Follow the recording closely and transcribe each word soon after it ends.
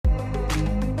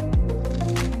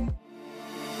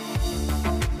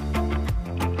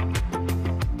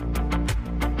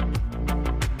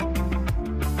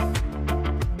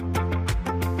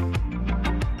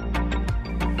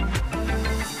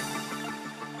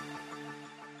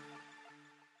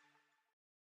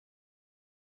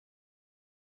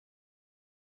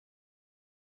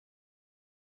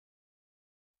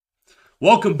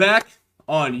Welcome back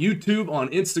on YouTube, on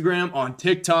Instagram, on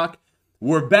TikTok.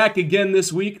 We're back again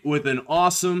this week with an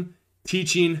awesome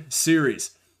teaching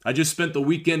series. I just spent the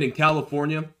weekend in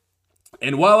California,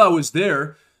 and while I was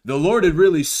there, the Lord had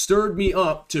really stirred me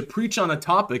up to preach on a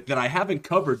topic that I haven't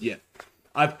covered yet.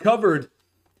 I've covered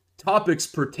topics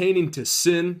pertaining to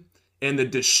sin and the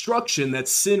destruction that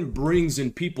sin brings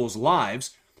in people's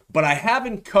lives, but I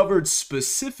haven't covered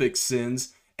specific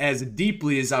sins as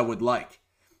deeply as I would like.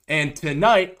 And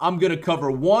tonight, I'm going to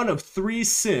cover one of three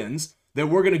sins that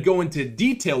we're going to go into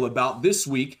detail about this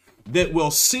week that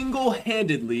will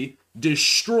single-handedly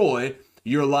destroy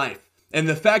your life. And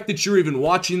the fact that you're even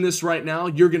watching this right now,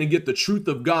 you're going to get the truth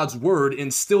of God's word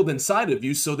instilled inside of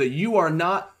you so that you are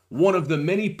not one of the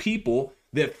many people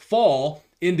that fall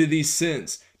into these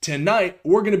sins. Tonight,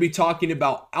 we're going to be talking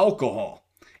about alcohol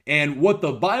and what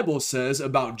the Bible says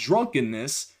about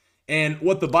drunkenness and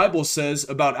what the Bible says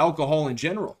about alcohol in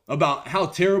general, about how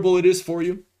terrible it is for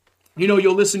you. You know,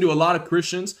 you'll listen to a lot of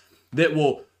Christians that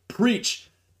will preach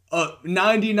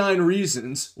 99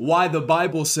 reasons why the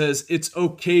Bible says it's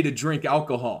okay to drink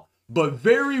alcohol. But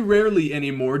very rarely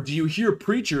anymore do you hear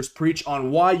preachers preach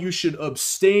on why you should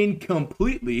abstain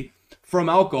completely from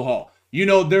alcohol. You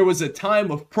know, there was a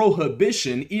time of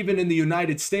prohibition, even in the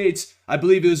United States. I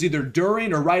believe it was either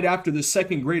during or right after the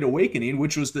Second Great Awakening,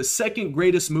 which was the second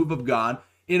greatest move of God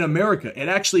in America. It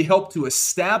actually helped to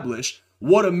establish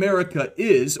what America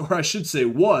is, or I should say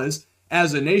was,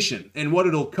 as a nation, and what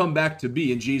it'll come back to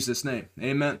be in Jesus' name.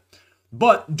 Amen.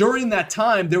 But during that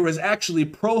time, there was actually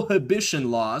prohibition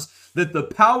laws that the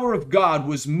power of God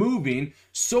was moving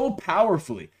so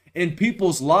powerfully in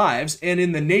people's lives and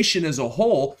in the nation as a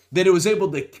whole that it was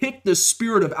able to kick the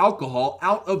spirit of alcohol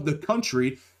out of the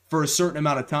country for a certain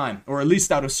amount of time, or at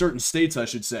least out of certain states, I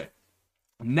should say.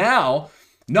 Now,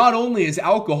 not only is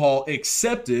alcohol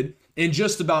accepted in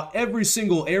just about every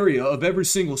single area of every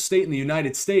single state in the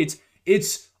United States,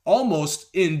 it's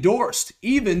almost endorsed,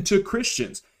 even to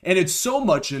Christians. And it's so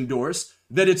much endorsed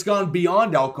that it's gone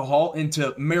beyond alcohol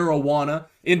into marijuana,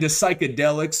 into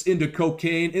psychedelics, into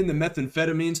cocaine, into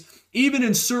methamphetamines. Even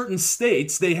in certain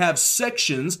states, they have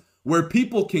sections where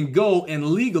people can go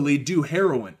and legally do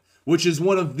heroin, which is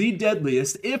one of the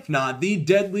deadliest, if not the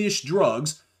deadliest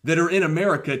drugs that are in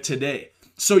America today.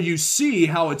 So you see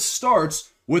how it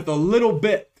starts with a little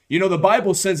bit. You know, the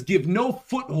Bible says, give no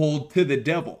foothold to the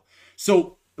devil.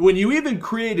 So when you even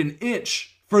create an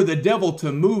inch for the devil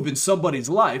to move in somebody's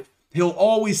life, he'll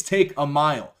always take a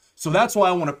mile. So that's why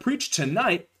I want to preach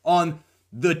tonight on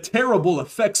the terrible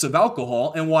effects of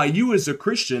alcohol and why you as a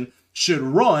Christian should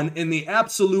run in the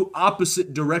absolute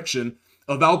opposite direction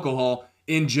of alcohol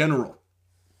in general.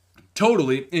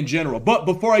 Totally in general. But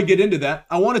before I get into that,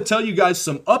 I want to tell you guys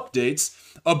some updates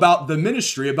about the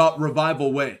ministry, about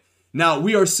Revival Way. Now,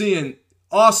 we are seeing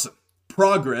awesome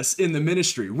progress in the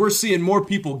ministry. We're seeing more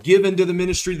people give into the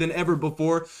ministry than ever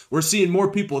before. We're seeing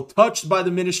more people touched by the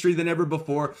ministry than ever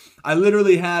before. I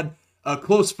literally had a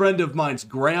close friend of mine's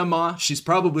grandma. She's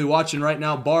probably watching right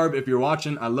now. Barb, if you're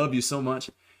watching, I love you so much.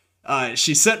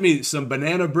 She sent me some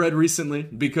banana bread recently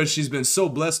because she's been so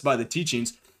blessed by the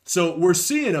teachings. So we're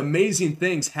seeing amazing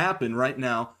things happen right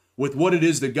now with what it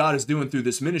is that God is doing through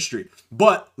this ministry.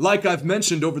 But like I've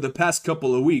mentioned over the past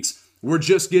couple of weeks, we're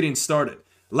just getting started.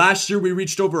 Last year, we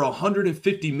reached over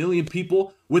 150 million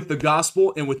people with the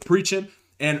gospel and with preaching.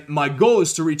 And my goal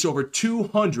is to reach over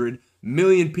 200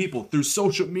 million people through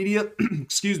social media,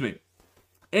 excuse me,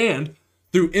 and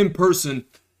through in-person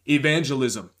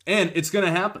evangelism. And it's going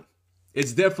to happen.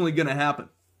 It's definitely going to happen.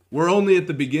 We're only at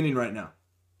the beginning right now.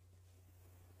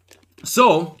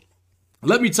 So,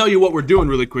 let me tell you what we're doing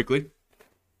really quickly.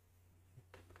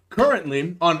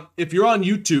 Currently, if you're on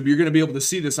YouTube, you're going to be able to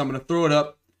see this. I'm going to throw it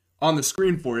up on the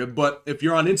screen for you, but if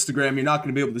you're on Instagram, you're not going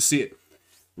to be able to see it.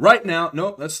 Right now,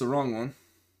 nope, that's the wrong one.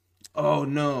 Oh,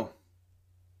 no.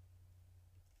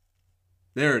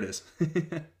 There it is.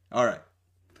 All right.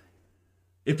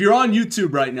 If you're on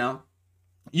YouTube right now,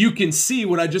 you can see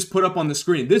what I just put up on the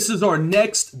screen. This is our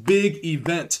next big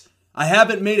event. I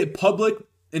haven't made it public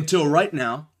until right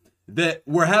now that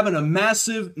we're having a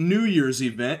massive New Year's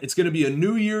event. It's going to be a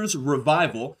New Year's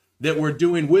revival that we're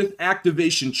doing with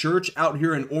Activation Church out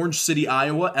here in Orange City,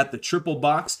 Iowa at the Triple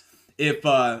Box. If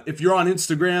you're on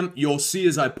Instagram, you'll see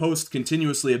as I post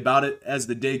continuously about it as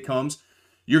the day comes.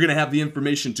 You're going to have the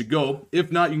information to go.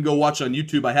 If not, you can go watch on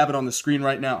YouTube. I have it on the screen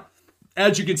right now.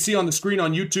 As you can see on the screen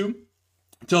on YouTube,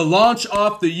 to launch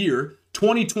off the year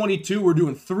 2022, we're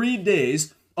doing 3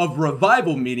 days of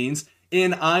revival meetings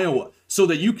in Iowa so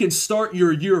that you can start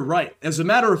your year right. As a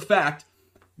matter of fact,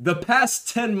 the past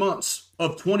 10 months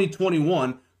of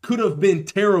 2021 could have been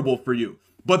terrible for you.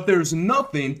 But there's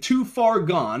nothing too far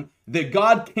gone that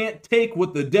God can't take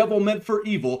what the devil meant for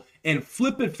evil and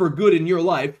flip it for good in your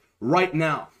life right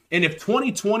now. And if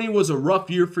 2020 was a rough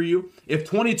year for you, if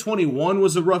 2021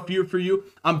 was a rough year for you,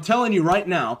 I'm telling you right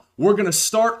now, we're going to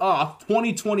start off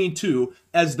 2022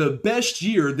 as the best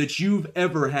year that you've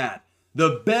ever had.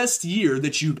 The best year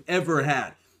that you've ever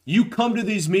had. You come to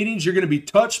these meetings, you're going to be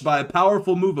touched by a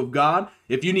powerful move of God.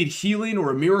 If you need healing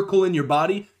or a miracle in your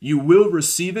body, you will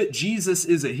receive it. Jesus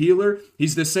is a healer.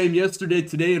 He's the same yesterday,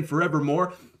 today, and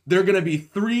forevermore. There are going to be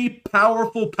 3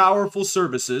 powerful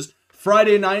services,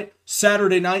 Friday night,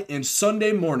 Saturday night, and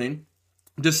Sunday morning,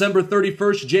 December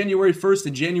 31st, January 1st,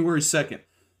 and January 2nd.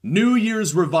 New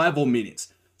Year's revival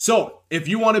meetings. So if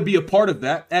you want to be a part of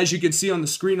that, as you can see on the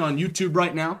screen on YouTube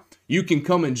right now, you can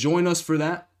come and join us for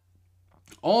that.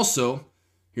 Also,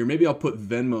 here, maybe I'll put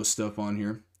Venmo stuff on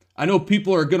here. I know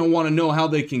people are going to want to know how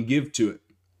they can give to it.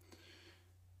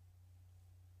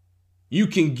 You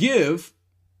can give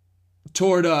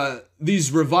toward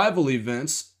these revival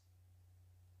events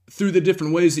through the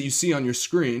different ways that you see on your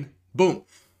screen. Boom.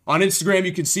 On Instagram,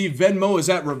 you can see Venmo is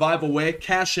at Revival Way.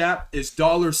 Cash App is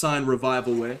 $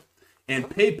 Revival Way. And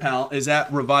PayPal is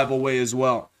at Revival Way as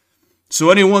well. So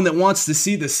anyone that wants to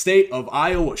see the state of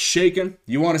Iowa shaken,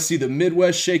 you want to see the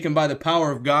Midwest shaken by the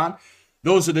power of God,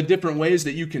 those are the different ways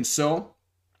that you can sow.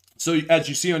 So as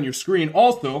you see on your screen,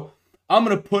 also, I'm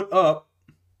going to put up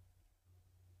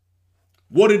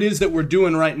what it is that we're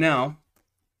doing right now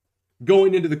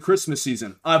going into the Christmas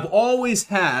season. I've always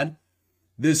had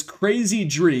this crazy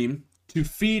dream to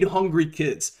feed hungry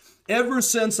kids. Ever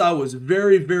since I was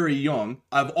very, very young,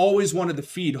 I've always wanted to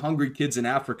feed hungry kids in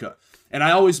Africa. And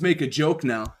I always make a joke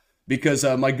now because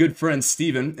my good friend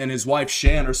Steven and his wife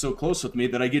Shan are so close with me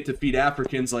that I get to feed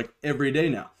Africans like every day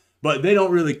now. But they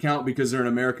don't really count because they're in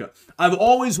America. I've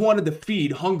always wanted to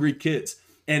feed hungry kids.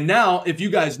 And now, if you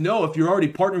guys know, if you're already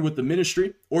partnered with the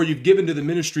ministry or you've given to the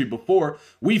ministry before,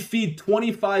 we feed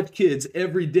 25 kids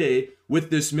every day with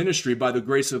this ministry by the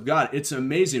grace of God. It's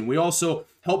amazing. We also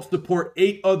help support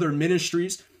 8 other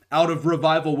ministries out of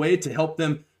Revival Way to help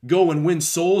them go and win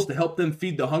souls, to help them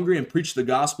feed the hungry and preach the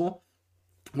gospel.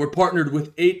 We're partnered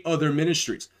with 8 other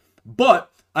ministries.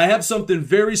 But I have something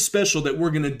very special that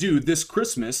we're going to do this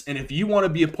Christmas, and if you want to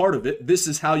be a part of it, this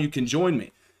is how you can join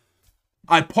me.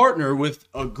 I partner with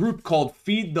a group called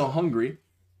Feed the Hungry.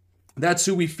 That's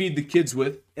who we feed the kids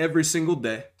with every single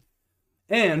day.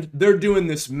 And they're doing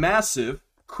this massive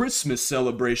Christmas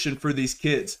celebration for these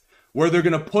kids, where they're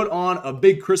going to put on a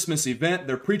big Christmas event.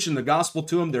 They're preaching the gospel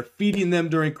to them. They're feeding them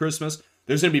during Christmas.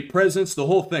 There's going to be presents, the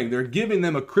whole thing. They're giving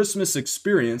them a Christmas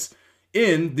experience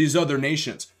in these other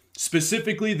nations.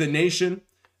 Specifically, the nation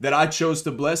that I chose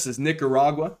to bless is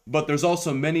Nicaragua, but there's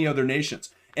also many other nations.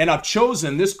 And I've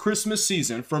chosen this Christmas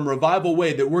season from Revival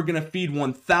Way that we're going to feed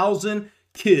 1,000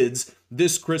 kids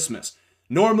this Christmas.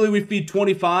 Normally we feed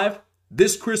 25.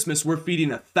 This Christmas we're feeding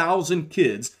 1,000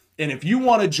 kids. And if you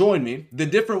want to join me, the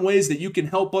different ways that you can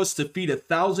help us to feed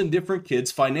 1,000 different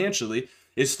kids financially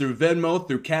is through Venmo,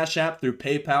 through Cash App, through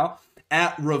PayPal,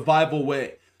 at Revival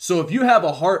Way. So if you have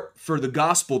a heart for the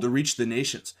gospel to reach the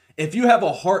nations, if you have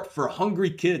a heart for hungry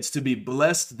kids to be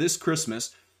blessed this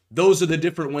Christmas, those are the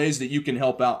different ways that you can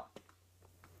help out.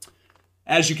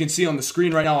 As you can see on the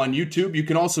screen right now on YouTube, you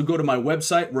can also go to my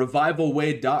website,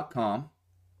 revivalway.com,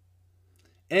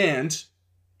 and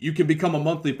you can become a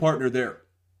monthly partner there.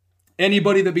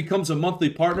 Anybody that becomes a monthly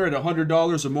partner at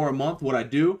 $100 or more a month, what I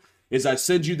do is I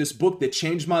send you this book that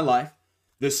changed my life,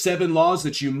 the 7 laws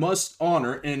that you must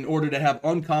honor in order to have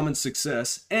uncommon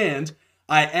success, and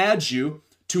I add you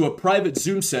to a private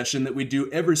Zoom session that we do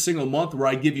every single month where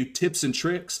I give you tips and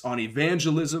tricks on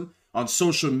evangelism, on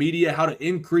social media, how to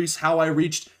increase, how I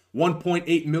reached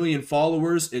 1.8 million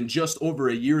followers in just over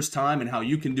a year's time, and how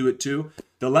you can do it too.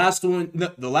 The last one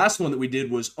that we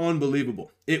did was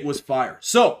unbelievable. It was fire.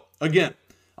 So, again,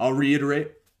 I'll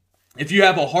reiterate, if you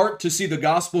have a heart to see the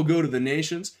gospel go to the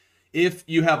nations, if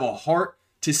you have a heart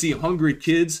to see hungry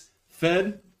kids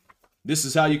fed, this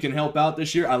is how you can help out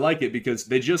this year. I like it because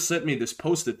they just sent me this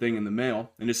Post-it thing in the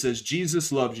mail, and it says,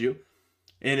 Jesus loves you.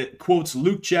 And it quotes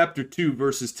Luke chapter 2,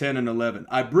 verses 10 and 11.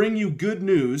 I bring you good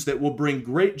news that will bring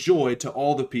great joy to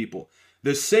all the people.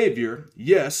 The Savior,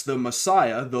 yes, the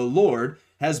Messiah, the Lord,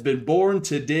 has been born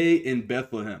today in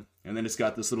Bethlehem. And then it's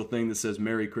got this little thing that says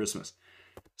Merry Christmas.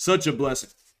 Such a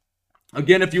blessing.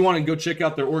 Again, if you want to go check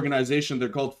out their organization, they're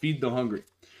called Feed the Hungry.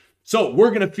 So we're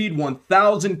going to feed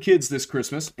 1,000 kids this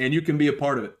Christmas, and you can be a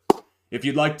part of it. If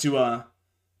you'd like to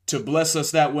bless us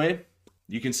that way,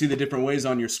 you can see the different ways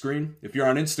on your screen. If you're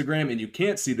on Instagram and you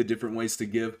can't see the different ways to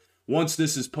give, once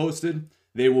this is posted,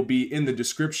 they will be in the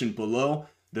description below.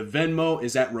 The Venmo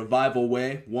is at Revival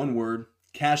Way, one word.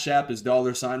 Cash App is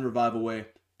 $ Revival Way.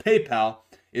 PayPal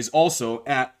is also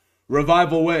at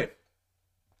Revival Way.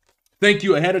 Thank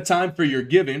you ahead of time for your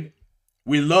giving.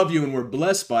 We love you and we're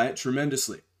blessed by it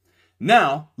tremendously.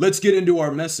 Now, let's get into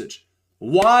our message.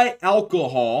 Why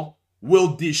alcohol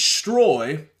will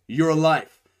destroy your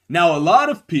life. Now, a lot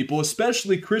of people,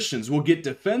 especially Christians, will get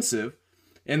defensive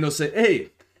and they'll say,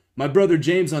 hey, my brother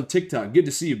James on TikTok, good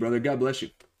to see you, brother. God bless you.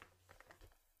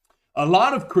 A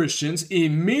lot of Christians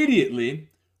immediately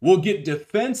will get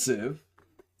defensive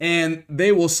and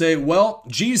they will say, well,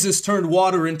 Jesus turned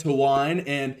water into wine,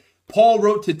 and Paul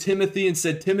wrote to Timothy and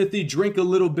said, Timothy, drink a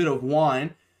little bit of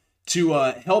wine to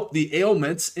help the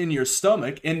ailments in your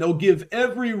stomach, and they'll give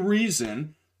every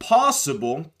reason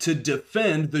possible to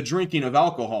defend the drinking of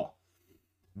alcohol.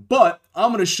 But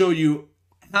I'm going to show you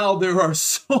how there are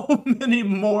so many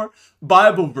more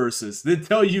Bible verses that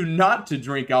tell you not to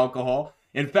drink alcohol,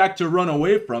 in fact, to run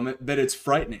away from it, that it's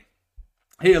frightening.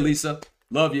 Hey, Elisa,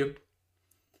 love you.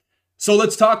 So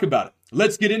let's talk about it.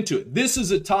 Let's get into it. This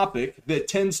is a topic that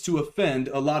tends to offend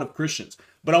a lot of Christians.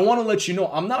 But I want to let you know,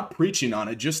 I'm not preaching on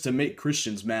it just to make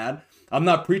Christians mad. I'm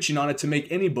not preaching on it to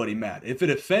make anybody mad. If it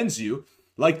offends you,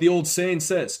 like the old saying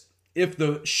says, if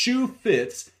the shoe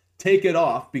fits, take it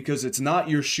off, because it's not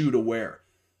your shoe to wear.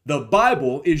 The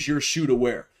Bible is your shoe to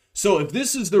wear. So if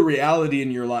this is the reality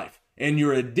in your life and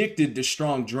you're addicted to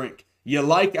strong drink, you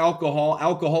like alcohol,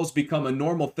 alcohol's become a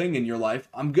normal thing in your life,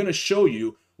 I'm going to show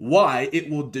you why it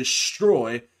will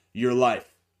destroy your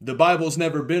life. The Bible's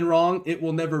never been wrong. It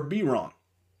will never be wrong.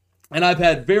 And I've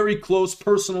had very close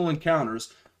personal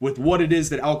encounters with what it is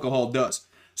that alcohol does.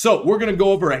 So we're going to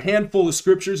go over a handful of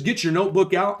scriptures. Get your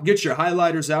notebook out. Get your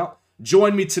highlighters out.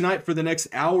 Join me tonight for the next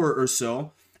hour or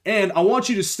so. And I want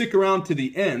you to stick around to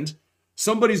the end.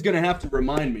 Somebody's going to have to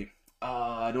remind me.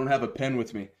 I don't have a pen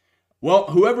with me. Well,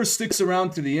 whoever sticks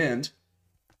around to the end,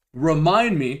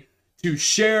 remind me to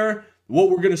share what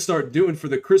we're going to start doing for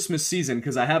the Christmas season,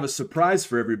 because I have a surprise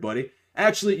for everybody.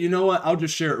 Actually, you know what? I'll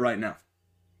just share it right now.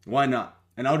 Why not?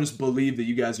 And I'll just believe that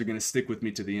you guys are going to stick with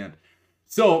me to the end.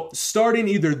 So, starting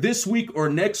either this week or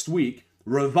next week,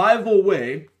 Revival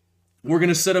Way, we're going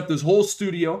to set up this whole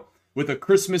studio with a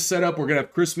Christmas setup. We're going to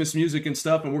have Christmas music and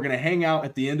stuff, and we're going to hang out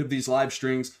at the end of these live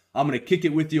streams. I'm going to kick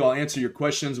it with you. I'll answer your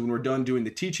questions when we're done doing the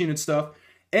teaching and stuff.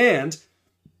 And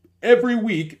every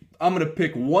week, I'm going to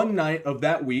pick one night of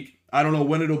that week. I don't know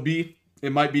when it'll be.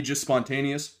 It might be just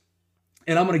spontaneous.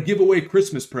 And I'm going to give away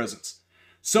Christmas presents.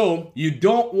 So you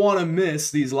don't want to miss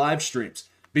these live streams,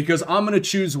 because I'm going to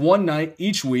choose one night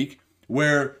each week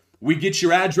where we get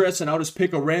your address and I'll just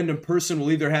pick a random person.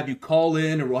 We'll either have you call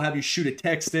in or we'll have you shoot a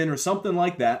text in or something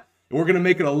like that. And we're going to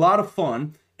make it a lot of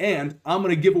fun. And I'm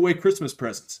going to give away Christmas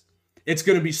presents. It's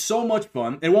going to be so much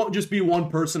fun. It won't just be one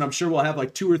person. I'm sure we'll have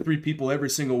like 2 or 3 people every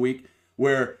single week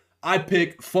where I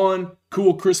pick fun,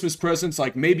 cool Christmas presents,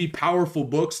 like maybe powerful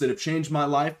books that have changed my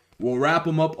life. We'll wrap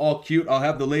them up all cute. I'll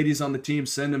have the ladies on the team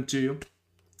send them to you.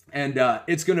 And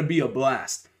it's going to be a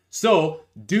blast. So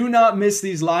do not miss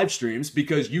these live streams,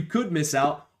 because you could miss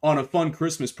out on a fun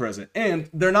Christmas present. And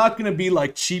they're not going to be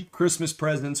like cheap Christmas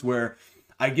presents where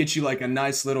I get you like a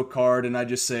nice little card and I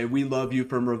just say, we love you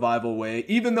from Revival Way.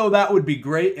 Even though that would be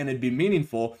great and it'd be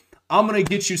meaningful, I'm going to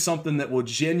get you something that will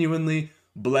genuinely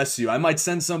bless you. I might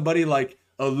send somebody like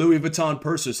a Louis Vuitton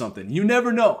purse or something. You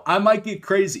never know. I might get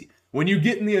crazy. When you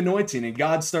get in the anointing and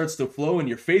God starts to flow and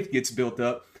your faith gets built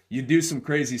up, you do some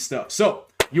crazy stuff. So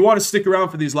you want to stick around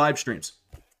for these live streams.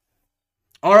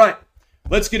 All right,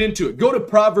 let's get into it. Go to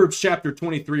Proverbs chapter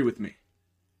 23 with me,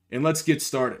 and let's get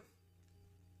started.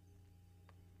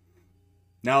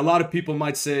 Now, a lot of people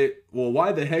might say, well,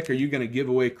 why the heck are you going to give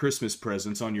away Christmas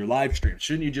presents on your live stream?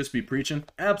 Shouldn't you just be preaching?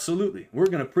 Absolutely. We're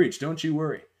going to preach. Don't you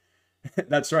worry.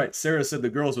 That's right. Sarah said the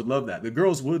girls would love that. The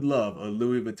girls would love a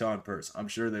Louis Vuitton purse. I'm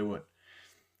sure they would.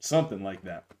 Something like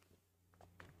that.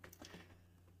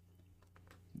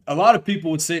 A lot of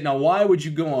people would say, now, why would you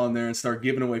go on there and start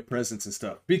giving away presents and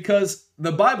stuff? Because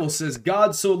the Bible says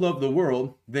God so loved the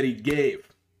world that he gave.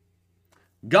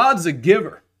 God's a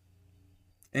giver.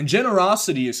 And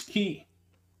generosity is key.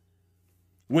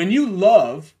 When you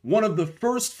love, one of the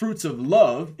first fruits of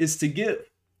love is to give.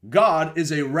 God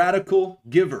is a radical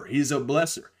giver. He's a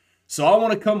blesser. So I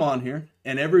want to come on here,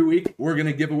 and every week we're going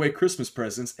to give away Christmas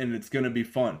presents, and it's going to be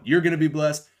fun. You're going to be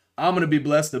blessed. I'm going to be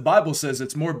blessed. The Bible says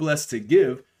it's more blessed to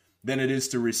give than it is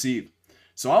to receive.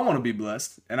 So I want to be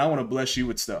blessed, and I want to bless you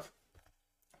with stuff.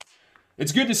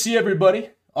 It's good to see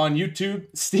everybody on YouTube.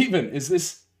 Steven, is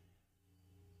this...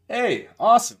 Hey,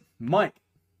 awesome. Mike,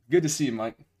 good to see you,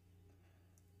 Mike.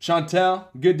 Chantel,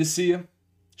 good to see you.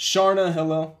 Sharna,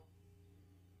 hello.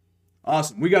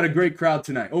 Awesome. We got a great crowd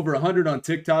tonight. Over 100 on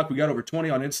TikTok. We got over 20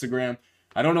 on Instagram.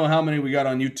 I don't know how many we got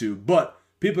on YouTube, but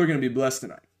people are going to be blessed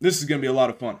tonight. This is going to be a lot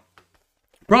of fun.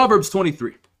 Proverbs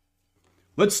 23.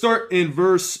 Let's start in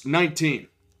verse 19.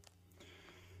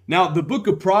 Now, the book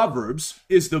of Proverbs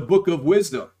is the book of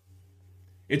wisdom.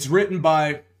 It's written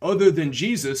by, other than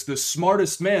Jesus, the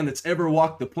smartest man that's ever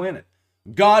walked the planet.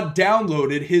 God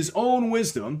downloaded his own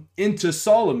wisdom into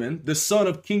Solomon, the son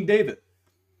of King David.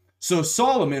 So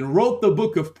Solomon wrote the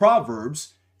book of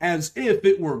Proverbs as if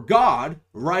it were God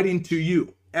writing to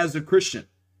you as a Christian,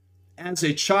 as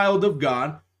a child of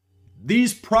God.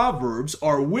 These Proverbs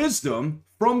are wisdom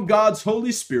from God's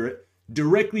Holy Spirit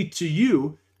directly to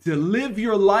you to live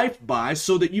your life by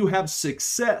so that you have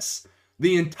success.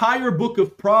 The entire book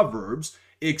of Proverbs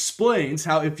explains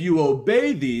how if you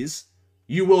obey these,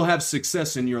 you will have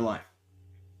success in your life.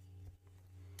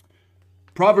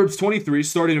 Proverbs 23,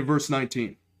 starting in verse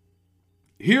 19.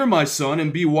 Hear, my son,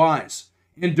 and be wise,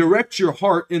 and direct your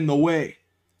heart in the way.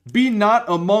 Be not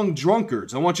among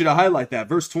drunkards. I want you to highlight that.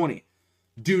 Verse 20.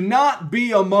 Do not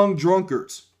be among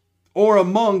drunkards, or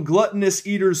among gluttonous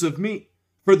eaters of meat,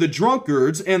 for the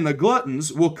drunkards and the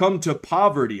gluttons will come to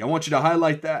poverty. I want you to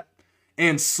highlight that.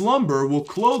 And slumber will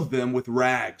clothe them with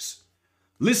rags.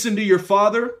 Listen to your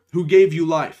father who gave you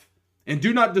life, and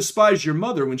do not despise your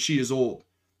mother when she is old.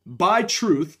 Buy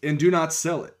truth and do not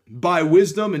sell it. Buy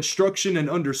wisdom, instruction, and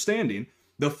understanding.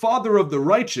 The father of the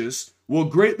righteous will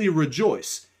greatly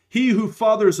rejoice. He who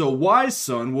fathers a wise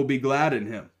son will be glad in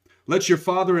him. Let your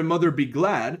father and mother be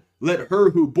glad. Let her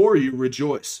who bore you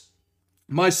rejoice.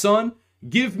 My son,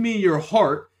 give me your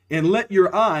heart, and let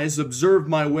your eyes observe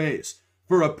my ways.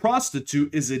 For a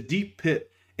prostitute is a deep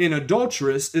pit, an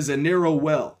adulteress is a narrow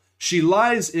well. She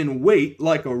lies in wait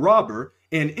like a robber,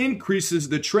 and increases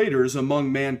the traitors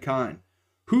among mankind.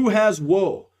 Who has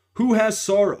woe? Who has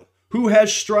sorrow? Who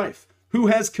has strife? Who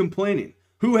has complaining?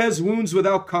 Who has wounds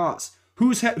without cause? Who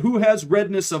has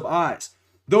redness of eyes?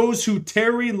 Those who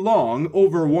tarry long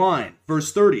over wine.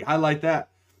 Verse 30, highlight that.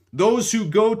 Those who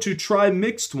go to try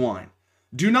mixed wine.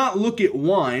 Do not look at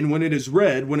wine when it is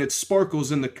red, when it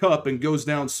sparkles in the cup and goes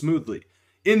down smoothly.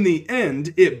 In the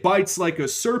end, it bites like a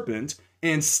serpent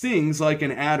and stings like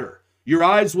an adder. Your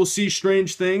eyes will see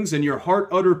strange things, and your heart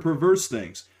utter perverse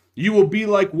things. You will be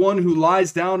like one who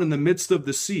lies down in the midst of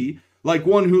the sea, like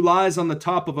one who lies on the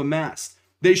top of a mast.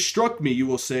 They struck me, you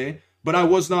will say, but I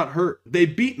was not hurt. They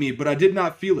beat me, but I did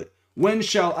not feel it. When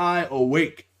shall I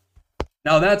awake?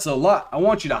 Now that's a lot. I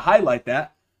want you to highlight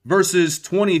that. Verses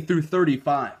 20 through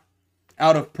 35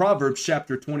 out of Proverbs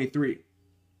chapter 23.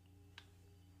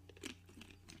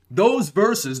 Those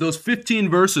verses, those 15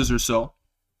 verses or so,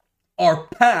 are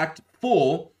packed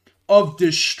full of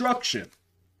destruction.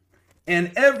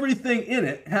 And everything in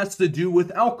it has to do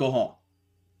with alcohol.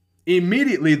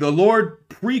 Immediately, the Lord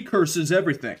precurses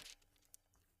everything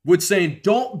with saying,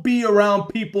 don't be around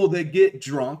people that get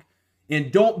drunk,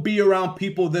 and don't be around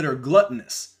people that are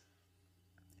gluttonous.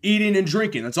 Eating and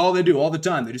drinking, that's all they do all the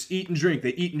time. They just eat and drink, they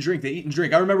eat and drink, they eat and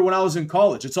drink. I remember when I was in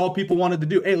college, it's all people wanted to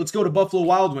do. Hey, let's go to Buffalo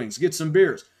Wild Wings, get some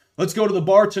beers. Let's go to the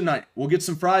bar tonight. We'll get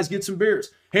some fries, get some beers.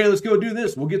 Hey, let's go do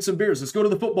this. We'll get some beers. Let's go to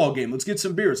the football game. Let's get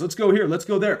some beers. Let's go here. Let's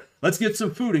go there. Let's get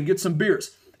some food and get some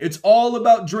beers. It's all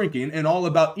about drinking and all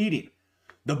about eating.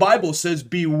 The Bible says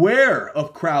beware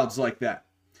of crowds like that.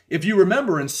 If you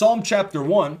remember in Psalm chapter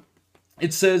 1,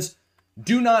 it says,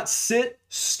 do not sit,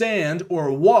 stand,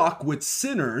 or walk with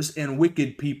sinners and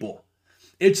wicked people.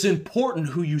 It's important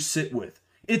who you sit with.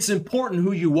 It's important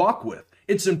who you walk with.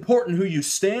 It's important who you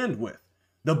stand with.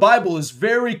 The Bible is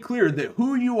very clear that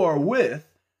who you are with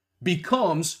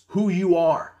becomes who you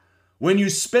are. When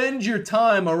you spend your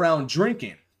time around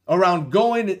drinking, around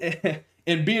going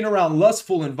and being around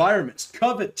lustful environments,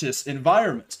 covetous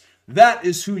environments, that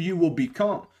is who you will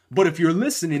become. But if you're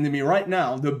listening to me right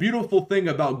now, the beautiful thing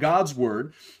about God's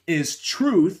word is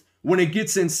truth, when it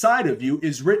gets inside of you,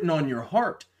 is written on your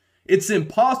heart. It's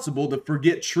impossible to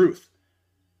forget truth.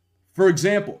 For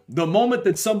example, the moment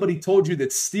that somebody told you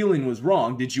that stealing was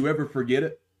wrong, did you ever forget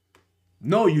it?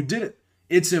 No, you didn't.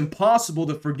 It's impossible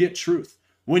to forget truth.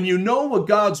 When you know what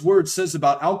God's word says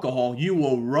about alcohol, you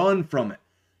will run from it.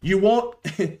 You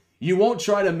won't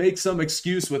try to make some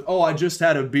excuse with, oh, I just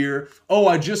had a beer. Oh,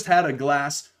 I just had a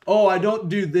glass. Oh, I don't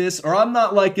do this, or I'm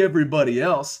not like everybody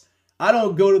else. I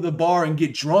don't go to the bar and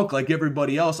get drunk like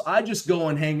everybody else. I just go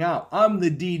and hang out. I'm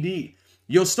the DD.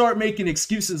 You'll start making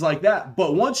excuses like that.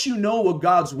 But once you know what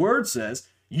God's word says,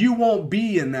 you won't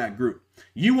be in that group.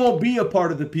 You won't be a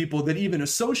part of the people that even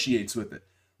associates with it.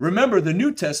 Remember, the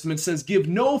New Testament says, give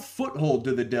no foothold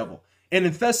to the devil. And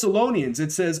in Thessalonians,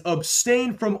 it says,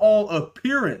 abstain from all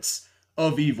appearance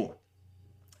of evil.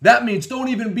 That means don't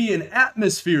even be in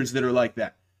atmospheres that are like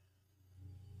that.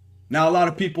 Now, a lot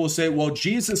of people will say, well,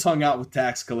 Jesus hung out with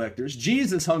tax collectors.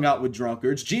 Jesus hung out with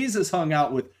drunkards. Jesus hung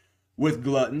out with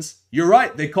gluttons. You're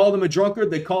right. They called him a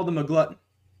drunkard. They called him a glutton.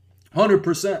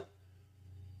 100%.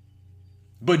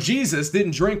 But Jesus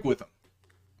didn't drink with them.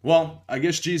 Well, I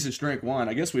guess Jesus drank wine.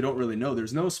 I guess we don't really know.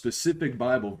 There's no specific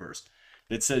Bible verse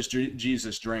that says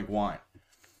Jesus drank wine.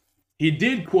 He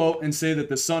did quote and say that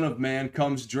the Son of Man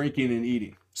comes drinking and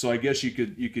eating. So I guess you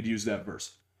could use that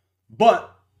verse.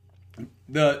 But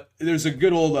there's a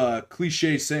good old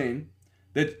cliche saying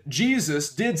that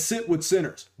Jesus did sit with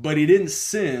sinners, but he didn't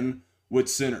sin with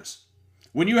sinners.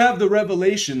 When you have the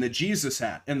revelation that Jesus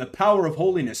had and the power of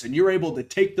holiness, and you're able to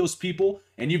take those people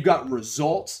and you've got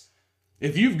results,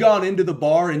 if you've gone into the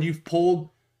bar and you've pulled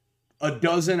a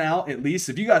dozen out at least,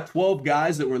 if you got 12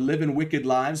 guys that were living wicked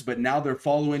lives, but now they're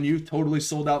following you, totally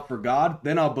sold out for God,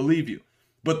 then I'll believe you.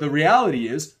 But the reality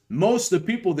is, most of the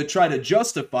people that try to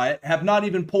justify it have not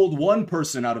even pulled one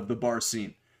person out of the bar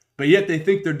scene. But yet they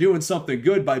think they're doing something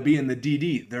good by being the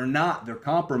DD. They're not. They're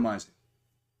compromising.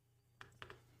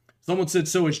 Someone said,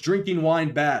 so is drinking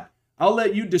wine bad? I'll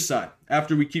let you decide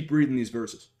after we keep reading these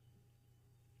verses.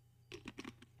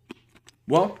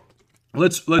 Well,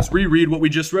 let's reread what we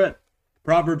just read.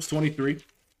 Proverbs 23.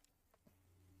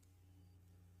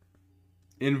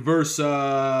 In verse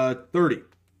 30.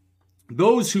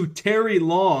 Those who tarry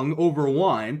long over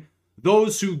wine,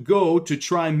 those who go to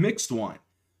try mixed wine.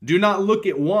 Do not look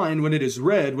at wine when it is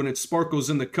red, when it sparkles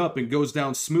in the cup and goes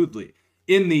down smoothly.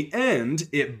 In the end,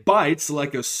 it bites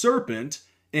like a serpent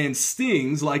and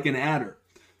stings like an adder.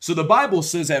 So the Bible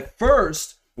says at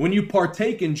first, when you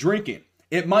partake in drinking,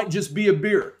 it might just be a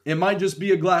beer. It might just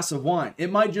be a glass of wine.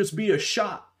 It might just be a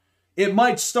shot. It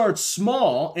might start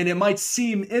small and it might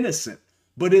seem innocent.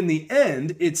 But in the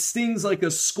end, it stings like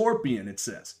a scorpion, it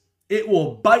says. It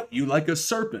will bite you like a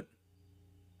serpent.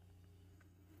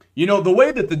 You know, the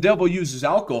way that the devil uses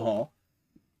alcohol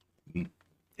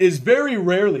is very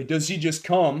rarely does he just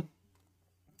come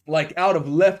like out of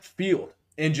left field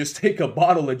and just take a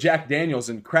bottle of Jack Daniels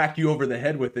and crack you over the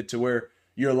head with it to where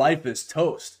your life is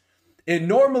toast. It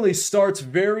normally starts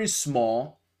very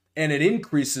small and it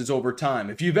increases over time.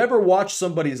 If you've ever watched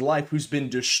somebody's life who's been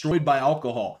destroyed by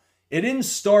alcohol, it didn't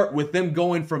start with them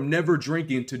going from never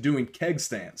drinking to doing keg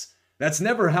stands. That's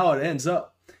never how it ends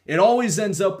up. It always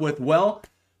ends up with, well,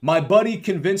 my buddy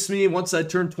convinced me once I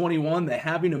turned 21 that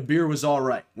having a beer was all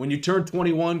right. When you turn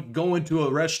 21, going to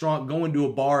a restaurant, going to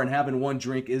a bar and having one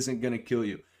drink isn't going to kill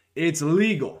you. It's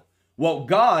legal. Well,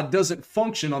 God doesn't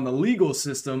function on the legal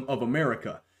system of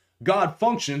America. God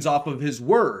functions off of his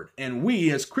word, and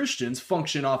we as Christians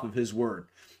function off of his word.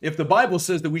 If the Bible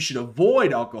says that we should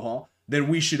avoid alcohol, then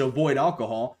we should avoid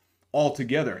alcohol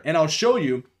altogether. And I'll show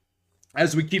you,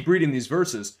 as we keep reading these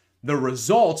verses, the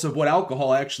results of what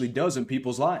alcohol actually does in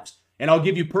people's lives. And I'll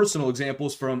give you personal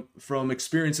examples from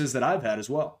experiences that I've had as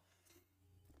well.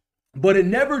 But it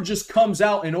never just comes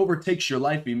out and overtakes your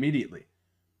life immediately.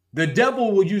 The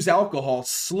devil will use alcohol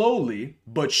slowly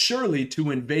but surely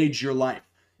to invade your life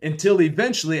until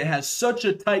eventually it has such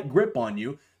a tight grip on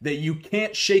you that you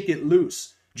can't shake it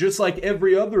loose, just like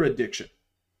every other addiction.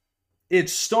 It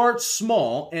starts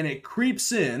small and it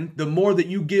creeps in the more that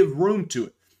you give room to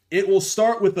it. It will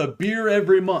start with a beer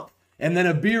every month and then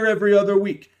a beer every other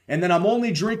week. And then I'm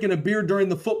only drinking a beer during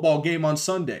the football game on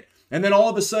Sunday. And then all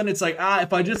of a sudden it's like,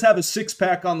 if I just have a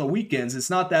six-pack on the weekends, it's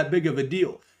not that big of a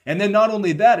deal. And then not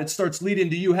only that, it starts leading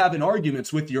to you having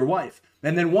arguments with your wife.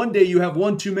 And then one day you have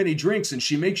one too many drinks and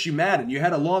she makes you mad and you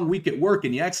had a long week at work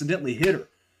and you accidentally hit her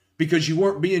because you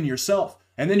weren't being yourself.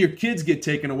 And then your kids get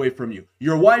taken away from you.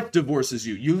 Your wife divorces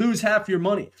you. You lose half your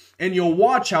money. And you'll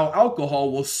watch how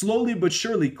alcohol will slowly but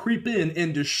surely creep in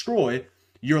and destroy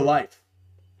your life.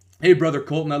 Hey, Brother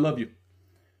Colton, I love you.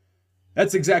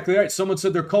 That's exactly right. Someone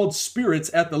said they're called spirits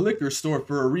at the liquor store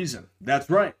for a reason. That's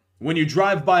right. When you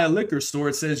drive by a liquor store,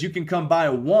 it says you can come buy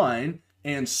wine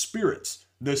and spirits.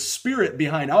 The spirit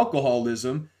behind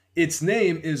alcoholism, its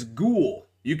name is ghoul.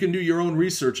 You can do your own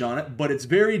research on it, but it's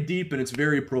very deep and it's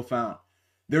very profound.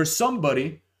 There's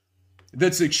somebody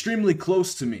that's extremely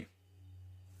close to me,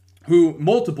 who,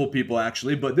 multiple people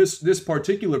actually, but this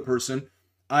particular person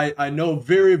I know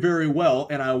very, very well,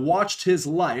 and I watched his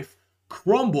life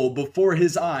crumble before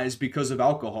his eyes because of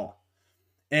alcohol.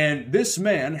 And this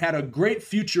man had a great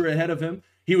future ahead of him.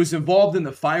 He was involved in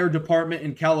the fire department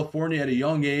in California at a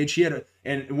young age.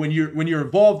 And when you're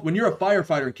involved, when you're a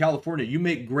firefighter in California, you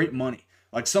make great money.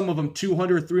 Like some of them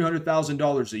 $200,000,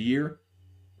 $300,000 a year.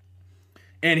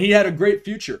 And he had a great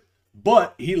future,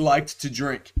 but he liked to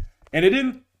drink. And it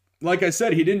didn't, like I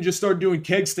said, he didn't just start doing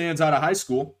keg stands out of high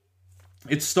school.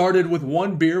 It started with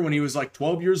one beer when he was like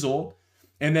 12 years old.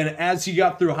 And then as he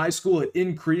got through high school, it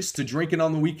increased to drinking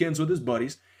on the weekends with his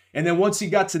buddies. And then once he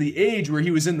got to the age where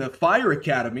he was in the fire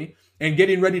academy and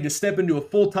getting ready to step into a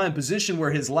full-time position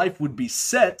where his life would be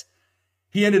set,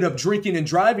 he ended up drinking and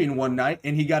driving one night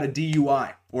and he got a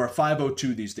DUI, or a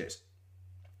 502 these days.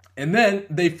 And then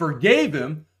they forgave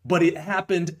him, but it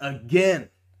happened again.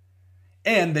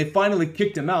 And they finally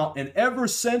kicked him out. And ever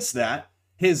since that,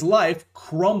 his life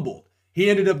crumbled. He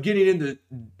ended up getting into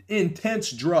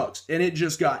intense drugs and it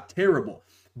just got terrible.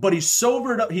 But he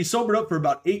sobered up for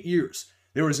about 8 years.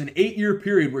 There was an 8-year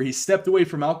period where he stepped away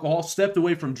from alcohol, stepped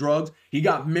away from drugs. He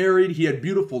got married. He had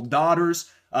beautiful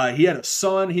daughters. He had a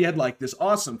son. He had like this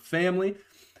awesome family.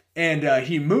 And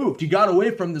he moved. He got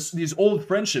away from these old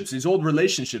friendships, these old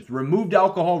relationships, removed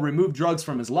alcohol, removed drugs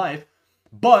from his life.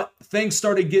 But things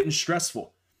started getting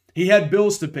stressful. He had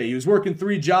bills to pay. He was working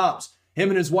 3 jobs. Him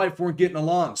and his wife weren't getting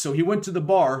along. So he went to the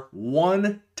bar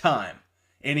one time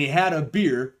and he had a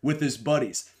beer with his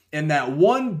buddies. And that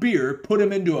one beer put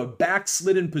him into a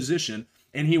backslidden position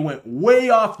and he went way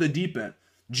off the deep end.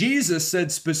 Jesus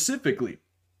said specifically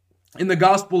in the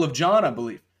Gospel of John, I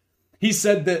believe, he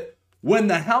said that when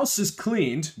the house is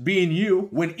cleaned, being you,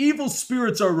 when evil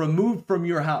spirits are removed from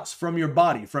your house, from your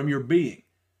body, from your being,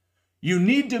 you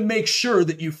need to make sure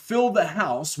that you fill the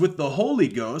house with the Holy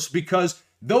Ghost, because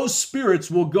those spirits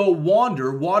will go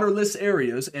wander waterless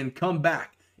areas and come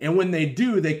back. And when they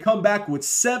do, they come back with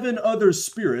 7 other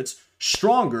spirits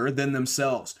stronger than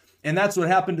themselves. And that's what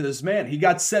happened to this man. He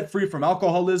got set free from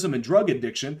alcoholism and drug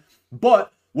addiction.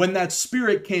 But when that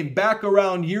spirit came back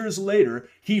around years later,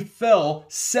 he fell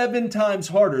 7 times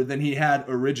harder than he had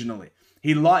originally.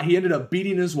 He ended up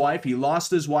beating his wife. He lost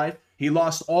his wife. He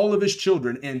lost all of his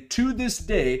children. And to this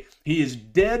day, he is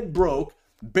dead broke,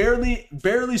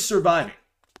 barely surviving.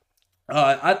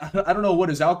 I don't know what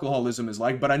his alcoholism is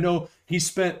like, but I know he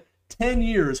spent 10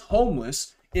 years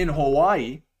homeless in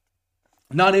Hawaii,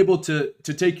 not able to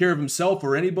take care of himself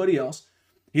or anybody else.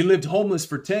 He lived homeless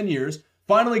for 10 years,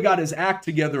 finally got his act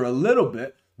together a little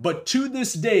bit, but to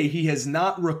this day, he has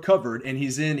not recovered, and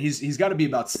he's got to be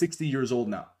about 60 years old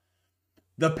now.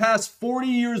 The past 40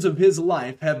 years of his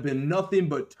life have been nothing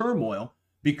but turmoil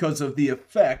because of the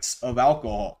effects of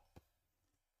alcohol.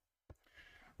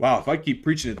 Wow, if I keep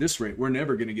preaching at this rate, we're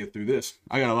never going to get through this.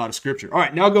 I got a lot of scripture. All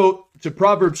right, now go to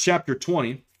Proverbs chapter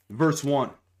 20, verse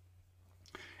 1.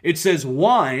 It says,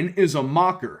 "Wine is a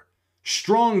mocker,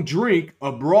 strong drink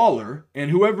a brawler,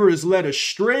 and whoever is led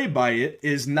astray by it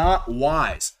is not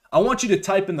wise." I want you to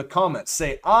type in the comments,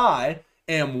 say, "I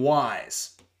am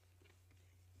wise."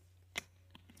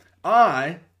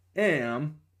 I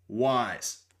am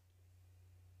wise.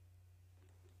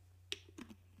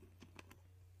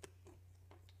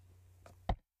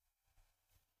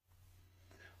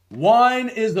 Wine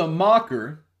is a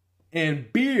mocker,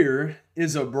 and beer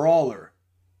is a brawler.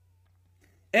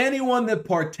 Anyone that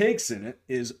partakes in it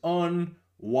is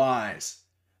unwise.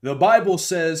 The Bible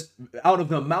says, out of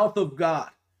the mouth of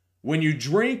God, when you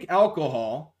drink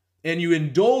alcohol and you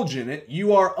indulge in it,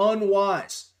 you are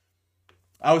unwise.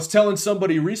 I was telling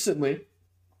somebody recently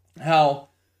how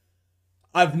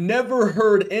I've never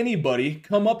heard anybody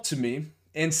come up to me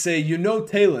and say, "You know,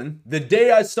 Talon, the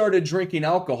day I started drinking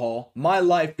alcohol, my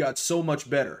life got so much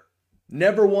better."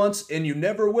 Never once, and you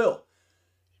never will.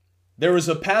 There was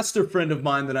a pastor friend of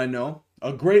mine that I know,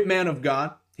 a great man of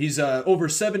God. He's over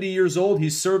 70 years old.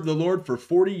 He's served the Lord for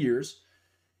 40 years.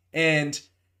 And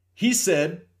he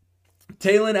said,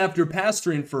 "Talon, after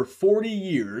pastoring for 40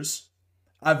 years,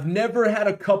 I've never had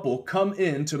a couple come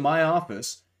into my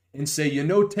office and say, 'You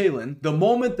know, Talon, the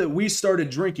moment that we started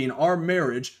drinking, our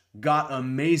marriage got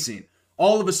amazing.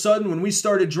 All of a sudden, when we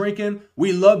started drinking,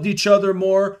 we loved each other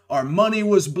more. Our money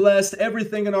was blessed.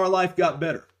 Everything in our life got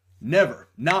better.' Never.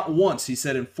 Not once," he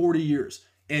said, "in 40 years.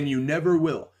 And you never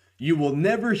will. You will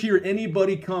never hear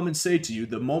anybody come and say to you,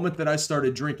 'The moment that I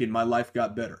started drinking, my life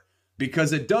got better.'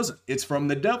 Because it doesn't. It's from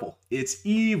the devil. It's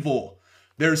evil.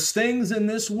 There's things in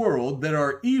this world that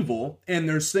are evil, and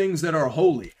there's things that are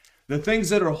holy. The things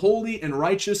that are holy and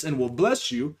righteous and will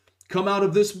bless you come out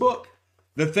of this book.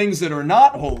 The things that are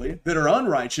not holy, that are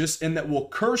unrighteous, and that will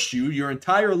curse you your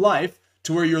entire life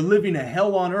to where you're living a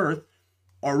hell on earth,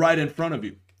 are right in front of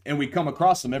you. And we come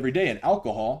across them every day, and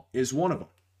alcohol is one of them.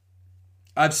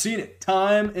 I've seen it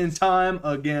time and time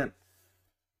again.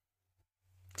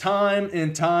 Time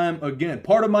and time again.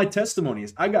 Part of my testimony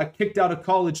is I got kicked out of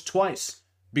college twice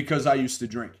because I used to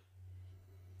drink.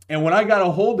 And when I got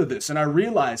a hold of this and I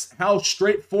realized how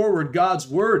straightforward God's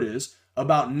word is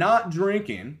about not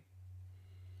drinking,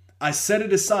 I set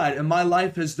it aside, and my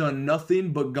life has done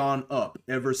nothing but gone up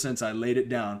ever since I laid it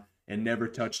down and never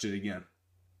touched it again.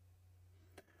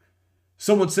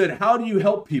 Someone said, how do you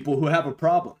help people who have a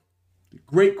problem?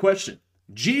 Great question.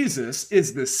 Jesus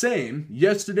is the same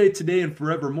yesterday, today, and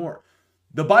forevermore.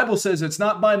 The Bible says it's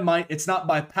not by might, it's not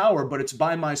by power, but it's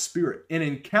by my Spirit. An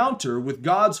encounter with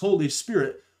God's Holy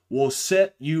Spirit will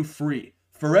set you free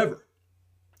forever.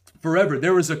 Forever.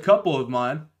 There was a couple of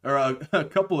mine, or a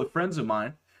couple of friends of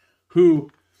mine,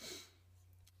 who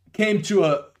came to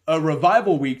a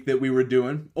revival week that we were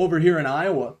doing over here in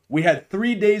Iowa. We had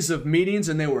 3 days of meetings,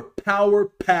 and they were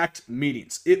power-packed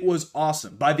meetings. It was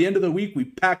awesome. By the end of the week, we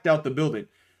packed out the building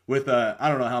with, I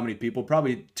don't know how many people,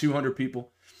 probably 200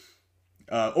 people.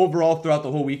 Overall, throughout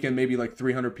the whole weekend, maybe like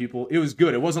 300 people. It was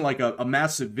good. It wasn't like a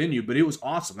massive venue, but it was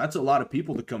awesome. That's a lot of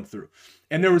people to come through.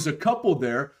 And there was a couple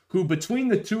there who, between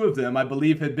the two of them, I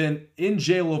believe, had been in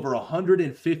jail over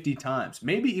 150 times.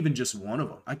 Maybe even just one of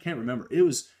them. I can't remember. It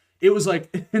was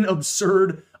like an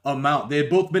absurd amount. They had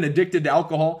both been addicted to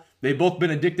alcohol. They had both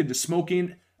been addicted to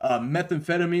smoking,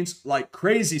 methamphetamines, like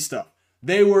crazy stuff.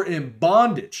 They were in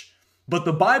bondage. But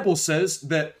the Bible says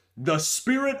that the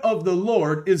Spirit of the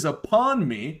Lord is upon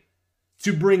me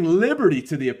to bring liberty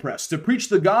to the oppressed, to preach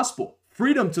the gospel,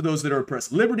 freedom to those that are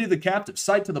oppressed, liberty to the captive,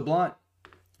 sight to the blind.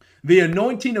 The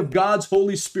anointing of God's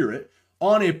Holy Spirit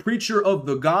on a preacher of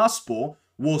the gospel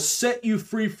will set you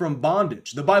free from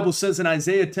bondage. The Bible says in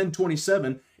Isaiah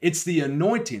 10:27, it's the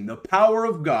anointing, the power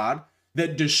of God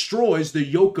that destroys the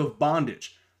yoke of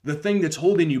bondage, the thing that's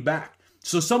holding you back.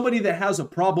 So somebody that has a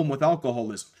problem with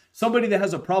alcoholism, somebody that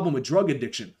has a problem with drug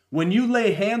addiction, when you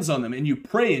lay hands on them and you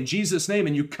pray in Jesus' name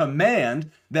and you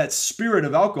command that spirit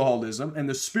of alcoholism and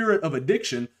the spirit of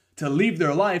addiction to leave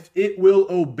their life, it will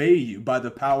obey you by the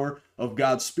power of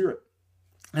God's Spirit.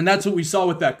 And that's what we saw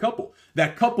with that couple.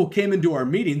 That couple came into our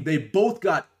meeting. They both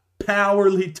got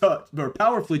powerfully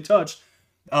touched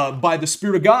by the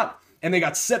Spirit of God. And they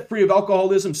got set free of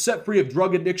alcoholism, set free of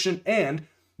drug addiction, and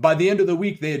by the end of the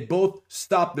week, they had both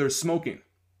stopped their smoking.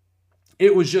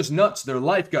 It was just nuts. Their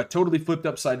life got totally flipped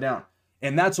upside down.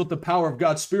 And that's what the power of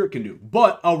God's Spirit can do.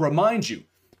 But I'll remind you,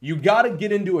 you got to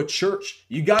get into a church.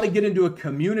 You got to get into a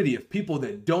community of people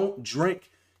that don't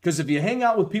drink. Because if you hang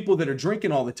out with people that are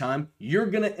drinking all the time, you're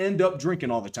going to end up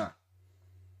drinking all the time.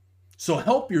 So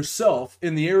help yourself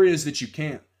in the areas that you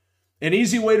can. An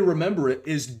easy way to remember it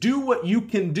is do what you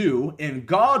can do, and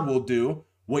God will do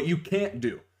what you can't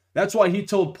do. That's why he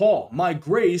told Paul, my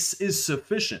grace is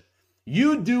sufficient.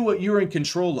 You do what you're in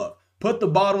control of. Put the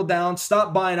bottle down,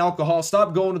 stop buying alcohol,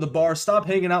 stop going to the bar, stop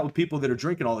hanging out with people that are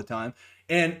drinking all the time.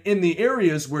 And in the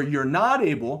areas where you're not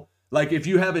able, like if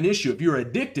you have an issue, if you're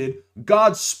addicted,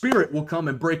 God's Spirit will come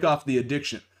and break off the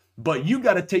addiction. But you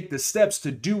got to take the steps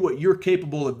to do what you're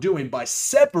capable of doing by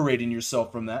separating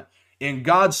yourself from that, and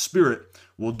God's Spirit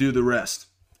will do the rest.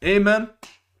 Amen.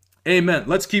 Amen.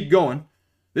 Let's keep going.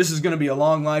 This is going to be a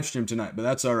long live stream tonight, but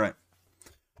that's all right.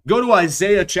 Go to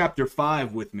Isaiah chapter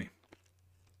 5 with me.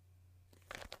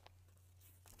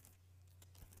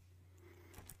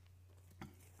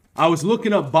 I was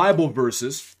looking up Bible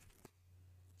verses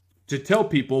to tell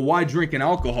people why drinking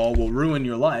alcohol will ruin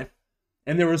your life.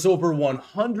 And there was over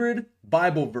 100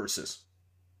 Bible verses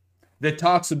that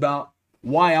talks about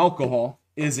why alcohol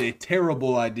is a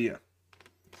terrible idea.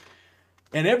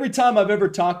 And every time I've ever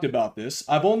talked about this,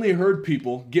 I've only heard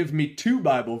people give me 2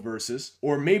 Bible verses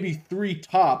or maybe 3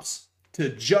 tops to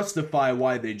justify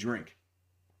why they drink.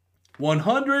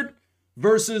 100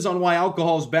 verses on why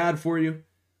alcohol is bad for you.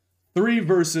 3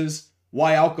 verses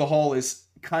why alcohol is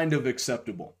kind of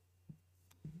acceptable.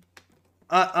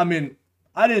 I mean,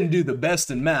 I didn't do the best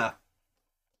in math,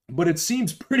 but it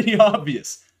seems pretty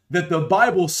obvious that the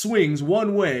Bible swings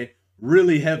one way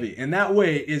really heavy, and that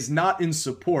way is not in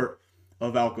support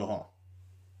of alcohol.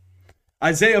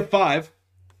 Isaiah 5,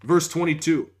 verse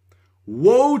 22.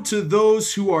 Woe to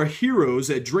those who are heroes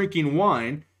at drinking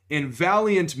wine and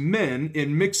valiant men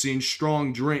in mixing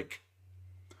strong drink.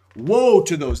 Woe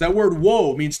to those. That word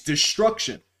woe means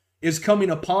destruction is coming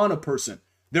upon a person.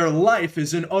 Their life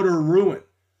is in utter ruin.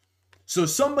 So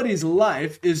somebody's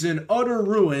life is in utter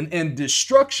ruin and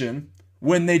destruction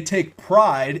when they take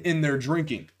pride in their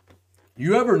drinking.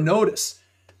 You ever notice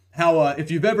how if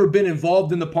you've ever been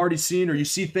involved in the party scene, or you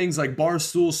see things like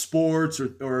Barstool Sports,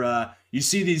 or you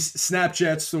see these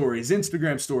Snapchat stories,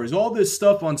 Instagram stories, all this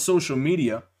stuff on social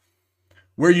media,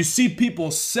 where you see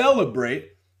people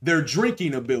celebrate their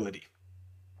drinking ability.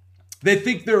 They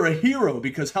think they're a hero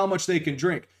because how much they can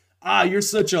drink. You're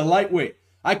such a lightweight.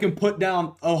 I can put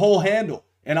down a whole handle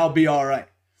and I'll be all right.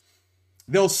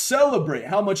 They'll celebrate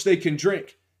how much they can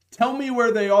drink. Tell me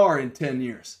where they are in 10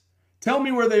 years. Tell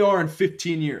me where they are in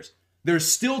 15 years. They're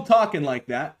still talking like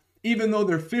that, Even though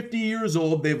they're 50 years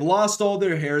old, they've lost all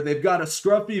their hair, they've got a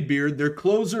scruffy beard, their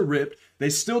clothes are ripped, they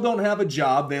still don't have a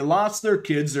job, they lost their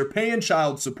kids, they're paying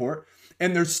child support,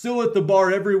 and they're still at the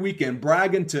bar every weekend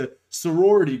bragging to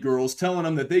sorority girls, telling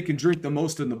them that they can drink the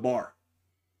most in the bar.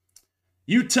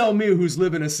 You tell me who's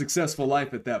living a successful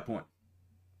life at that point.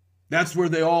 That's where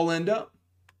they all end up.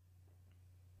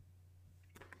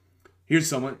 Here's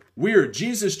someone. Weird.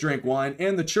 Jesus drank wine,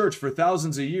 and the church for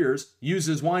thousands of years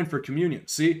uses wine for communion.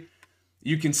 See?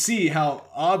 You can see how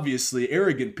obviously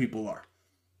arrogant people are.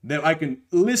 That I can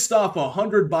list off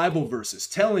 100 Bible verses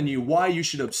telling you why you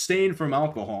should abstain from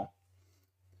alcohol.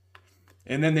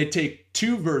 And then they take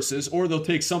 2 verses, or they'll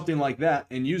take something like that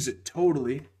and use it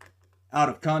totally out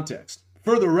of context.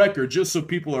 For the record, just so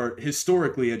people are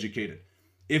historically educated,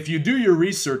 if you do your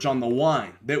research on the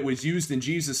wine that was used in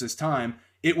Jesus' time,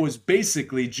 it was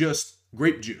basically just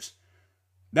grape juice.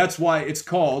 That's why it's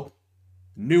called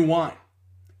new wine.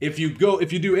 If you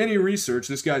do any research,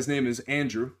 this guy's name is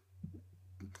Andrew.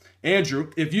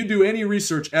 Andrew, if you do any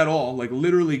research at all, like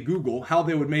literally Google how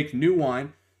they would make new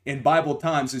wine in Bible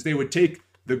times, is they would take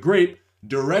the grape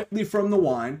directly from the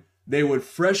wine, they would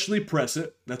freshly press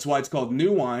it, that's why it's called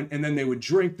new wine, and then they would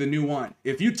drink the new wine.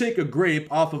 If you take a grape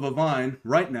off of a vine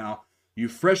right now, you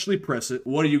freshly press it,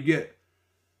 what do you get?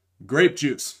 Grape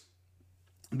juice.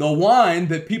 The wine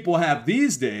that people have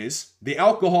these days, the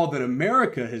alcohol that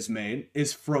America has made,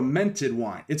 is fermented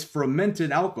wine. It's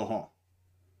fermented alcohol.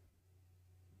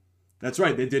 That's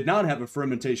right, they did not have a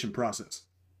fermentation process.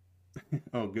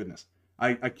 Oh, goodness.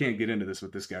 I can't get into this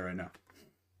with this guy right now.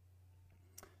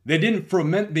 They didn't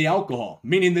ferment the alcohol,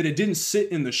 meaning that it didn't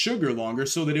sit in the sugar longer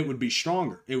so that it would be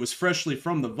stronger. It was freshly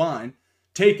from the vine,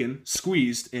 taken,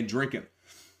 squeezed, and drinking.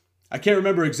 I can't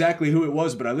remember exactly who it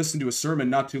was, but I listened to a sermon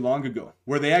not too long ago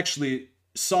where they actually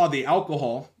saw the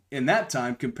alcohol in that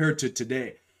time compared to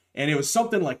today. And it was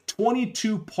something like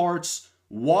 22 parts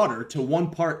water to 1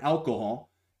 part alcohol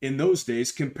in those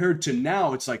days, compared to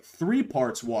now it's like 3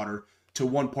 parts water to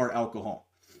 1 part alcohol.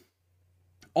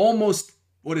 Almost,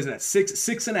 what is that,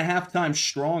 6.5 times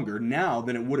stronger now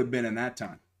than it would have been in that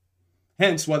time.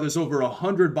 Hence why there's over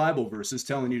 100 Bible verses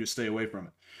telling you to stay away from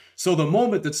it. So the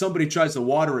moment that somebody tries to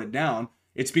water it down,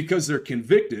 it's because they're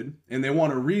convicted and they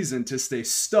want a reason to stay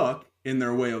stuck in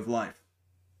their way of life.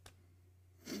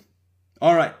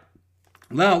 All right,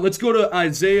 now let's go to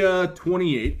Isaiah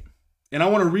 28, and I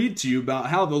want to read to you about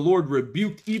how the Lord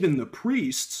rebuked even the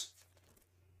priests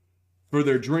for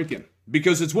their drinking,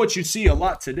 because it's what you see a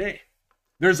lot today.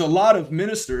 There's a lot of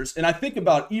ministers, and I think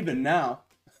about even now,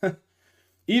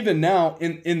 even now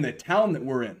in the town that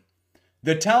we're in,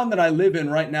 the town that I live in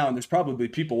right now, and there's probably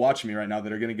people watching me right now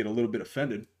that are going to get a little bit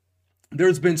offended.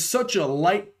 There's been such a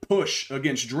light push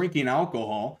against drinking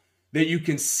alcohol that you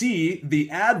can see the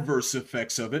adverse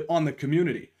effects of it on the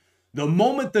community. The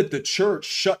moment that the church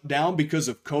shut down because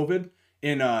of COVID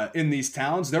in these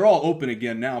towns, they're all open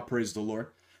again now, praise the Lord.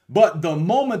 But the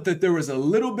moment that there was a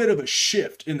little bit of a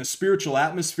shift in the spiritual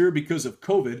atmosphere because of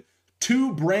COVID,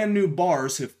 2 brand new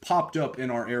bars have popped up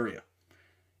in our area.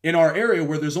 In our area,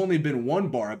 where there's only been 1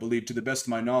 bar, I believe, to the best of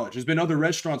my knowledge. There's been other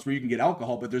restaurants where you can get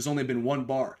alcohol, but there's only been 1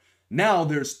 bar. Now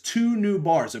there's 2 new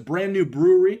bars, a brand new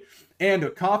brewery and a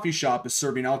coffee shop is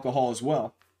serving alcohol as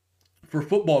well for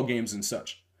football games and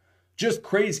such. Just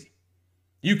crazy.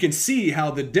 You can see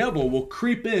how the devil will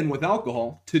creep in with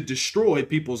alcohol to destroy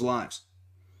people's lives.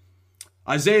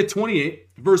 Isaiah 28,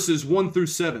 verses 1 through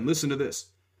 7. Listen to this.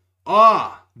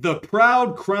 Ah, the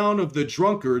proud crown of the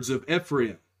drunkards of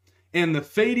Ephraim, and the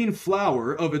fading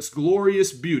flower of its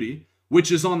glorious beauty,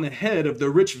 which is on the head of the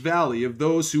rich valley of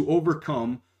those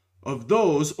overcome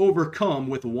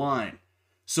with wine.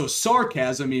 So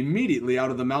sarcasm immediately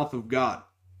out of the mouth of God.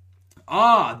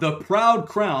 Ah, the proud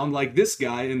crown, like this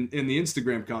guy in the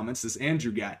Instagram comments, this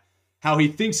Andrew guy, how he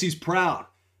thinks he's proud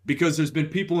because there's been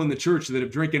people in the church that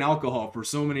have drinking alcohol for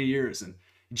so many years, and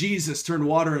Jesus turned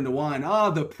water into wine. Ah,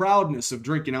 the proudness of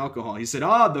drinking alcohol. He said,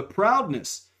 ah, the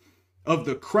proudness of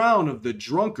the crown of the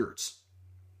drunkards,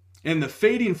 and the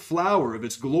fading flower of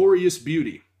its glorious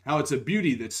beauty, how it's a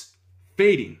beauty that's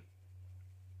fading.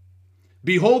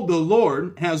 Behold, the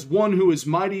Lord has one who is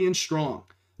mighty and strong,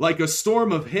 like a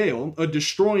storm of hail, a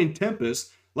destroying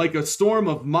tempest, like a storm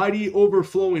of mighty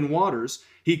overflowing waters.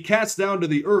 He casts down to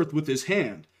the earth with his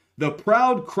hand. The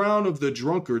proud crown of the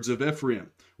drunkards of Ephraim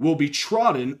will be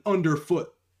trodden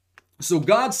underfoot. So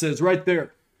God says right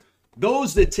there,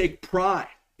 those that take pride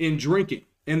in drinking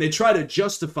and they try to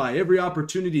justify every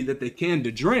opportunity that they can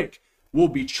to drink will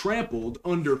be trampled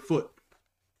underfoot.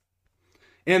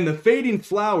 And the fading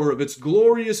flower of its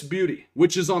glorious beauty,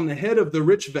 which is on the head of the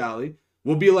rich valley,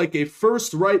 will be like a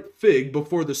first ripe fig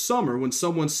before the summer when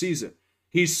someone sees it.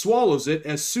 He swallows it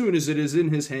as soon as it is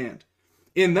in his hand.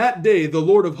 In that day, the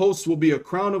Lord of hosts will be a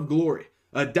crown of glory,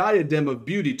 a diadem of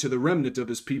beauty to the remnant of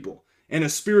his people, and a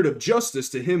spirit of justice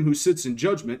to him who sits in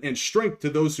judgment, and strength to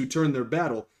those who turn their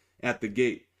battle at the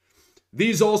gate.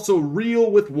 These also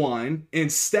reel with wine and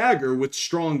stagger with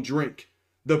strong drink.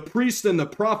 The priest and the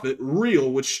prophet reel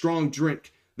with strong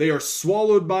drink. They are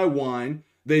swallowed by wine.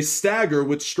 They stagger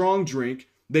with strong drink.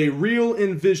 They reel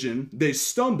in vision. They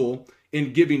stumble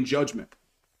in giving judgment.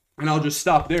 And I'll just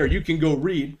stop there. You can go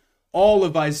read all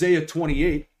of Isaiah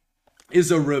 28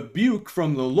 is a rebuke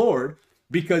from the Lord,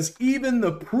 because even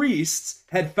the priests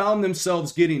had found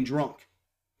themselves getting drunk.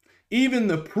 Even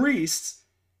the priests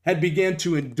had began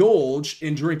to indulge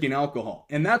in drinking alcohol.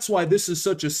 And that's why this is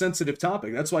such a sensitive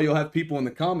topic. That's why you'll have people in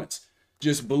the comments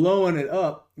just blowing it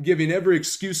up, giving every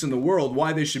excuse in the world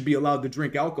why they should be allowed to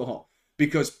drink alcohol.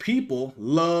 Because people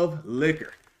love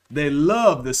liquor. They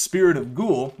love the spirit of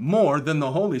ghoul more than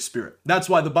the Holy Spirit. That's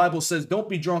why the Bible says don't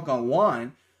be drunk on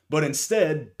wine, but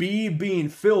instead be being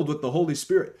filled with the Holy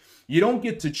Spirit. You don't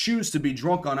get to choose to be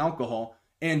drunk on alcohol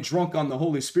and drunk on the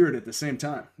Holy Spirit at the same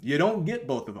time. You don't get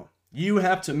both of them. You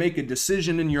have to make a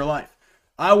decision in your life.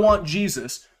 I want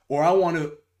Jesus, or I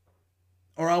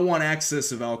want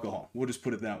access of alcohol. We'll just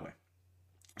put it that way.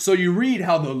 So you read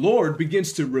how the Lord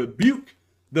begins to rebuke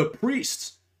the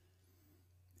priests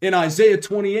in Isaiah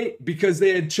 28 because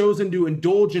they had chosen to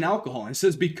indulge in alcohol. And it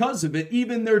says because of it,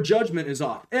 even their judgment is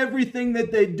off. Everything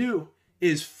that they do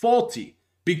is faulty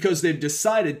because they've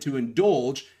decided to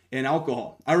indulge in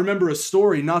alcohol. I remember a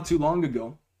story not too long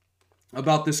ago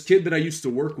about this kid that I used to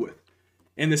work with.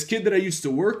 And this kid that I used to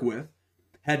work with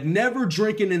had never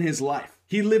drinking in his life.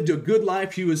 He lived a good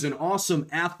life. He was an awesome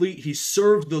athlete. He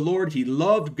served the Lord. He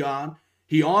loved God.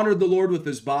 He honored the Lord with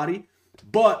his body.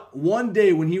 But one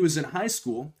day when he was in high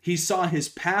school, he saw his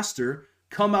pastor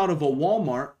come out of a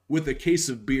Walmart with a case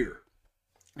of beer.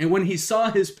 And when he saw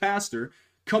his pastor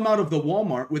come out of the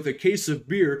Walmart with a case of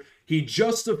beer, he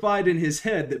justified in his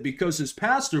head that because his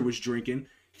pastor was drinking,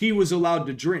 he was allowed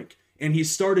to drink. And he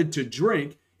started to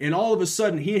drink, and all of a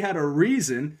sudden he had a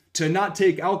reason to not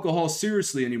take alcohol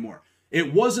seriously anymore.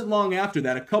 It wasn't long after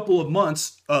that, a couple of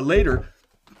months later,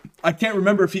 I can't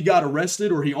remember if he got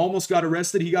arrested or he almost got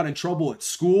arrested. He got in trouble at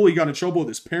school. He got in trouble with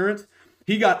his parents.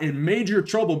 He got in major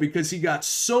trouble because he got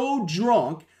so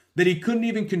drunk that he couldn't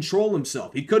even control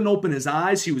himself. He couldn't open his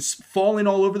eyes. He was falling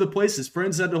all over the place. His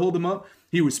friends had to hold him up.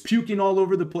 He was puking all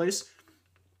over the place.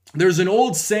 There's an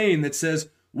old saying that says,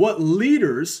 what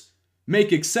leaders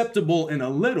make acceptable in a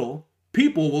little,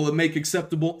 people will make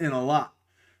acceptable in a lot.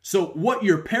 So what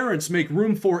your parents make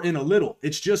room for in a little,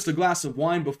 it's just a glass of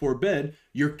wine before bed,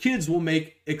 your kids will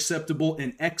make acceptable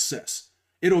in excess.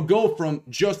 It'll go from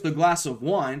just a glass of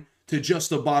wine to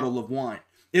just a bottle of wine.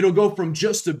 It'll go from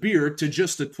just a beer to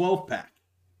just a 12-pack.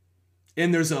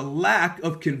 And there's a lack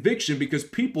of conviction because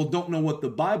people don't know what the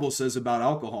Bible says about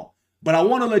alcohol. But I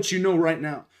want to let you know right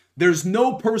now, there's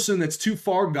no person that's too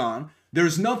far gone.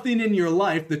 There's nothing in your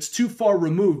life that's too far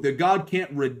removed that God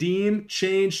can't redeem,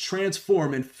 change,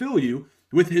 transform, and fill you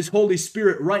with his Holy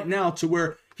Spirit right now to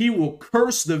where he will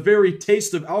curse the very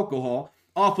taste of alcohol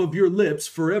off of your lips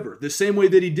forever. The same way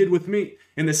that he did with me,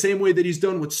 and the same way that he's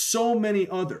done with so many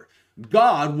other.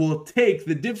 God will take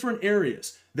the different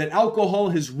areas that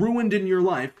alcohol has ruined in your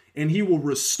life and he will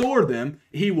restore them,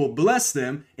 he will bless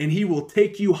them, and he will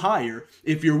take you higher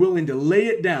if you're willing to lay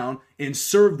it down and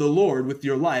serve the Lord with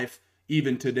your life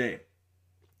even today.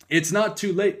 It's not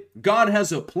too late. God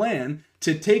has a plan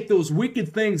to take those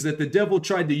wicked things that the devil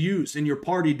tried to use in your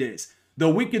party days. The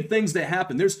wicked things that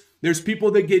happen. There's people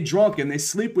that get drunk and they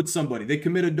sleep with somebody. They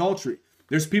commit adultery.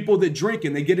 There's people that drink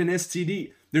and they get an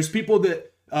STD. There's people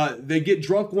that they get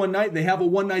drunk one night, they have a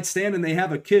one-night stand, and they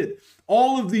have a kid.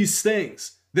 All of these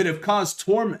things that have caused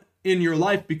torment in your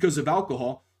life because of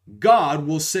alcohol, God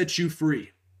will set you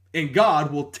free. And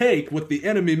God will take what the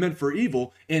enemy meant for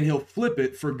evil and he'll flip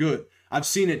it for good. I've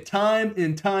seen it time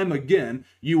and time again.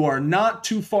 You are not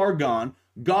too far gone.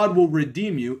 God will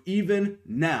redeem you even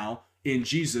now in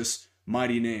Jesus'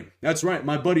 mighty name. That's right.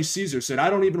 My buddy Caesar said, I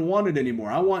don't even want it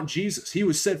anymore. I want Jesus. He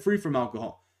was set free from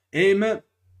alcohol. Amen.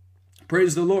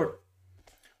 Praise the Lord.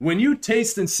 When you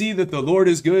taste and see that the Lord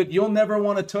is good, you'll never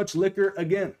want to touch liquor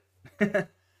again.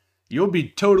 You'll be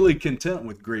totally content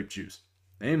with grape juice.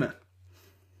 Amen.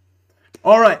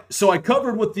 All right, so I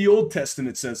covered what the Old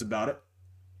Testament says about it.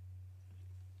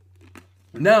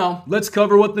 Now, let's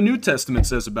cover what the New Testament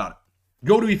says about it.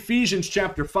 Go to Ephesians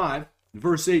chapter 5,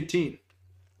 verse 18.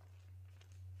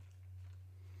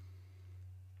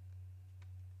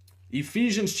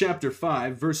 Ephesians chapter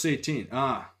 5, verse 18.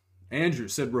 Andrew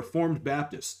said Reformed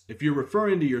Baptist. If you're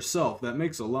referring to yourself, that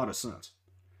makes a lot of sense.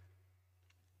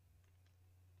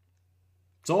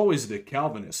 It's always the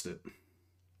Calvinists that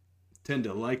tend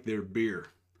to like their beer.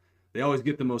 They always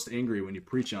get the most angry when you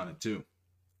preach on it too.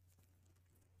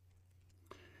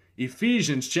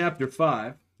 Ephesians chapter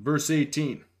 5, verse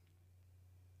 18.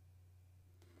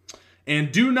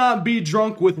 And do not be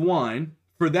drunk with wine,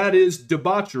 for that is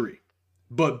debauchery,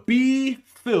 but be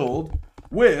filled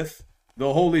with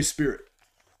the Holy Spirit.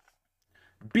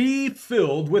 Be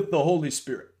filled with the Holy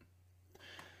Spirit.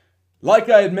 Like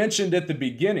I had mentioned at the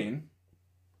beginning,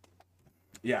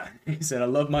 yeah, he said, I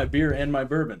love my beer and my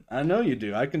bourbon. I know you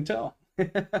do. I can tell.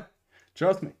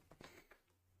 Trust me.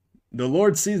 The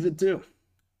Lord sees it too.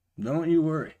 Don't you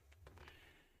worry.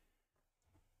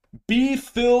 Be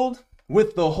filled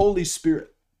with the Holy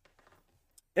Spirit.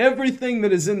 Everything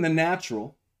that is in the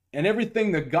natural and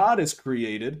everything that God has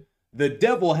created, the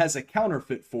devil has a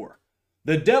counterfeit for.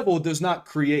 The devil does not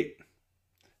create.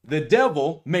 The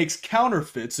devil makes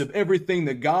counterfeits of everything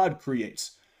that God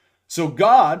creates. So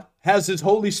God has his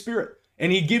Holy Spirit,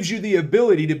 and he gives you the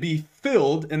ability to be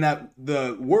filled, and that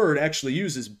the word actually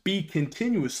uses be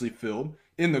continuously filled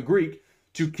in the Greek,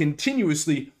 to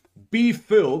continuously be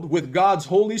filled with God's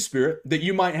Holy Spirit, that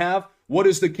you might have, what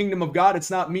is the kingdom of God? It's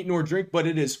not meat nor drink, but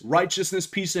it is righteousness,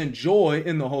 peace, and joy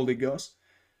in the Holy Ghost.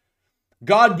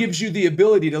 God gives you the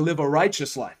ability to live a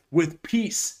righteous life with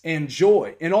peace and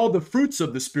joy and all the fruits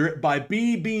of the Spirit by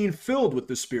being filled with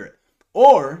the Spirit.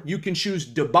 Or you can choose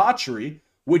debauchery,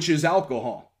 which is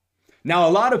alcohol. Now, a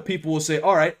lot of people will say,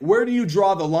 all right, where do you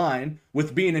draw the line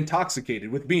with being intoxicated,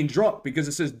 with being drunk? Because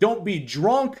it says, don't be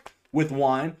drunk with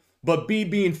wine, but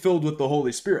being filled with the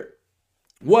Holy Spirit.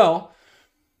 Well,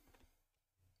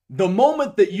 the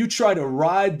moment that you try to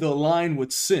ride the line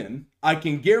with sin, I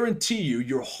can guarantee you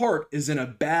your heart is in a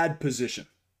bad position.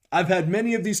 I've had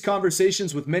many of these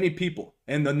conversations with many people,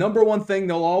 and the number one thing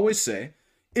they'll always say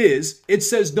is, it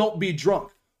says don't be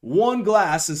drunk. One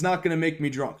glass is not going to make me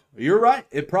drunk. You're right,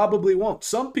 it probably won't.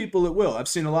 Some people it will. I've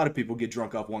seen a lot of people get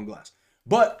drunk off one glass.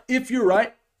 But if you're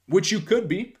right, which you could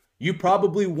be, you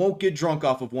probably won't get drunk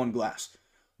off of one glass.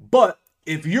 But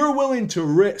if you're willing to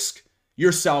risk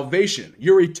your salvation,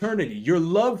 your eternity, your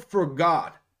love for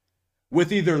God,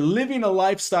 with either living a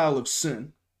lifestyle of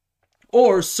sin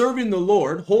or serving the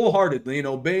Lord wholeheartedly and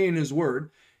obeying his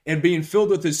word and being filled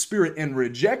with his Spirit and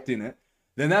rejecting it,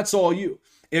 then that's all you.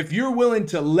 If you're willing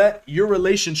to let your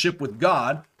relationship with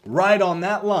God ride on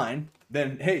that line,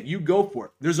 then hey, you go for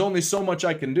it. There's only so much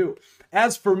I can do.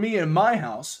 As for me and my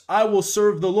house, I will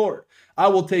serve the Lord. I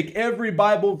will take every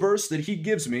Bible verse that he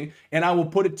gives me and I will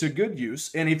put it to good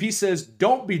use. And if he says,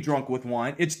 don't be drunk with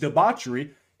wine, it's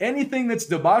debauchery. Anything that's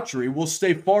debauchery will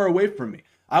stay far away from me.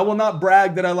 I will not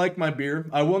brag that I like my beer.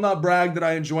 I will not brag that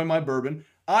I enjoy my bourbon.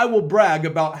 I will brag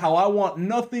about how I want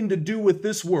nothing to do with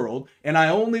this world, and I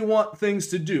only want things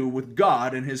to do with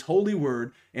God and his holy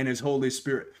word and his Holy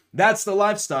Spirit. That's the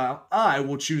lifestyle I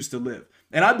will choose to live.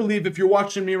 And I believe if you're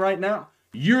watching me right now,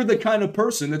 you're the kind of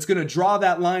person that's going to draw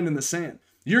that line in the sand.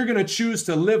 You're going to choose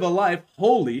to live a life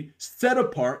holy, set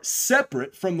apart,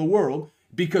 separate from the world,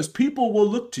 because people will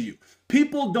look to you.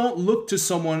 People don't look to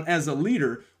someone as a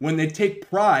leader when they take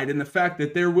pride in the fact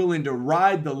that they're willing to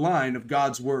ride the line of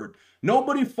God's word.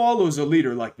 Nobody follows a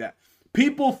leader like that.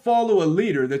 People follow a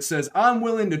leader that says, I'm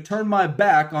willing to turn my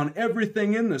back on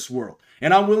everything in this world,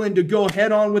 and I'm willing to go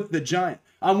head on with the giant.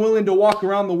 I'm willing to walk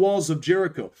around the walls of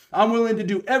Jericho. I'm willing to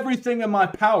do everything in my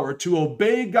power to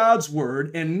obey God's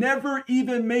word and never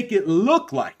even make it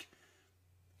look like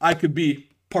I could be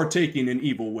partaking in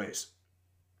evil ways.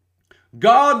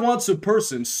 God wants a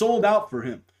person sold out for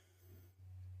him.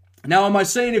 Now, am I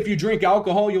saying if you drink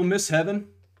alcohol, you'll miss heaven?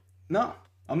 No,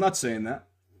 I'm not saying that.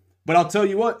 But I'll tell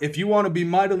you what, if you want to be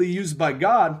mightily used by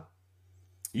God,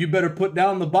 you better put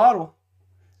down the bottle.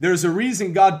 There's a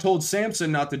reason God told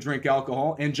Samson not to drink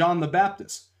alcohol and John the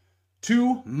Baptist.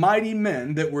 Two mighty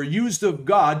men that were used of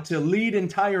God to lead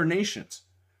entire nations.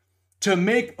 To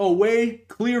make a way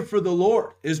clear for the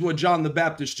Lord is what John the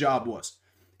Baptist's job was.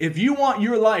 If you want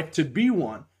your life to be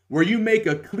one where you make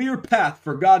a clear path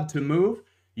for God to move,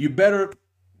 you better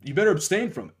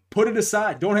abstain from it. Put it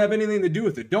aside. Don't have anything to do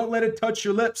with it. Don't let it touch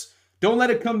your lips. Don't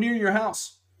let it come near your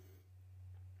house.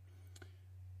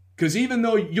 Because even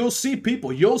though you'll see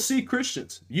people, you'll see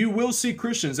Christians, you will see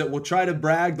Christians that will try to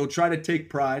brag, they'll try to take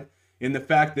pride in the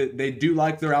fact that they do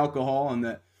like their alcohol and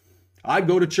that I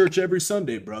go to church every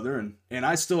Sunday, brother, and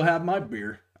I still have my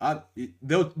beer.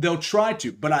 They'll try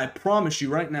to, but I promise you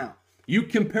right now, you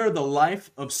compare the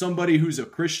life of somebody who's a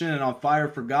Christian and on fire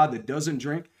for God that doesn't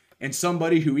drink and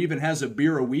somebody who even has a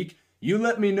beer a week, you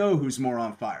let me know who's more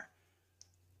on fire.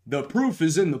 The proof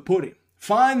is in the pudding.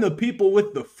 Find the people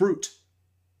with the fruit.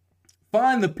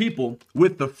 Find the people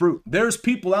with the fruit. There's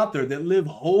people out there that live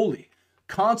holy,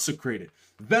 consecrated,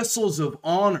 vessels of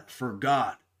honor for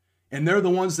God. And they're the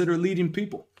ones that are leading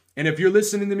people. And if you're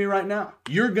listening to me right now,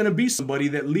 you're going to be somebody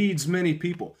that leads many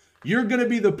people. You're going to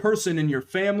be the person in your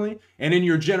family and in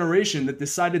your generation that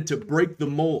decided to break the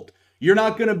mold. You're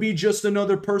not going to be just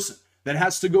another person that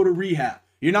has to go to rehab.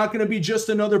 You're not going to be just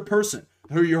another person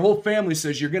who your whole family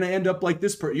says you're going to end up like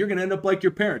this person. You're going to end up like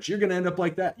your parents. You're going to end up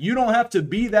like that. You don't have to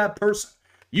be that person.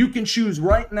 You can choose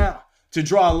right now to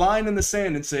draw a line in the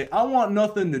sand and say, I want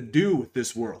nothing to do with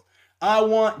this world. I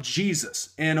want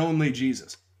Jesus and only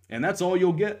Jesus. And that's all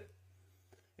you'll get.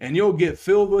 And you'll get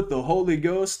filled with the Holy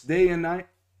Ghost day and night.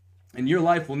 And your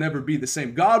life will never be the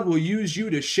same. God will use you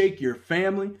to shake your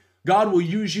family. God will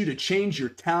use you to change your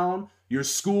town, your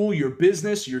school, your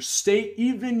business, your state,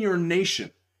 even your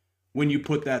nation when you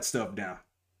put that stuff down.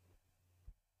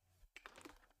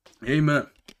 Amen.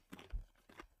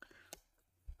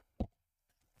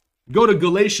 Go to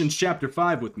Galatians chapter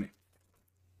 5 with me.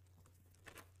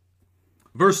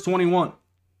 Verse 21.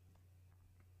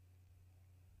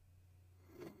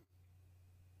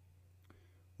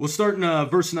 We'll start in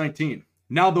verse 19.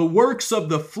 Now the works of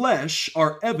the flesh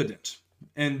are evident.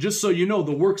 And just so you know,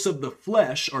 the works of the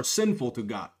flesh are sinful to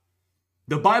God.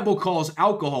 The Bible calls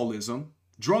alcoholism,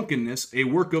 drunkenness, a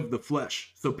work of the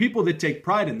flesh. So people that take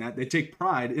pride in that, they take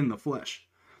pride in the flesh.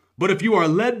 But if you are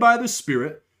led by the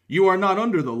Spirit, you are not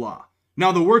under the law.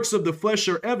 Now the works of the flesh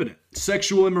are evident: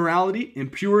 sexual immorality,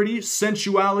 impurity,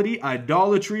 sensuality,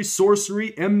 idolatry,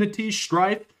 sorcery, enmity,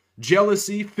 strife,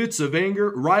 jealousy, fits of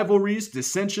anger, rivalries,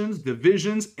 dissensions,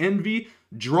 divisions, envy,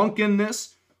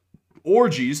 drunkenness,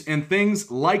 orgies, and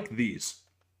things like these.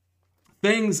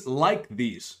 Things like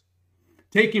these.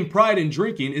 Taking pride in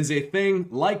drinking is a thing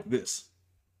like this.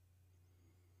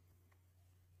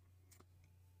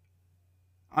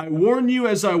 I warn you,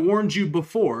 as I warned you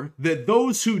before, that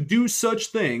those who do such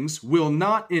things will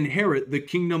not inherit the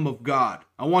kingdom of God.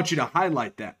 I want you to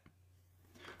highlight that.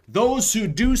 Those who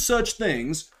do such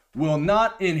things will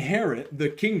not inherit the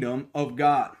kingdom of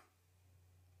God.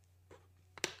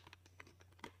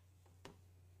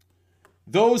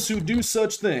 Those who do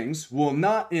such things will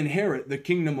not inherit the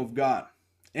kingdom of God.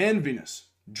 Enviness,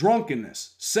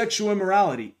 drunkenness, sexual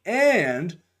immorality,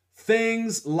 and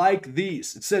things like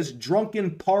these. It says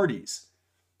drunken parties.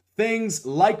 Things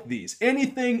like these.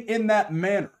 Anything in that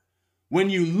manner. When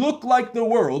you look like the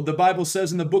world, the Bible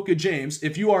says in the book of James,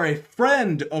 if you are a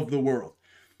friend of the world,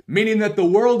 meaning that the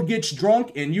world gets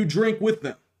drunk and you drink with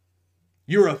them,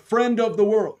 you're a friend of the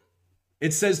world.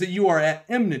 It says that you are at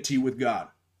enmity with God.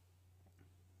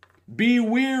 Be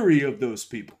weary of those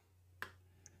people.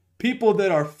 People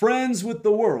that are friends with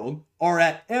the world are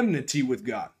at enmity with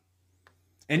God.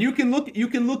 And you can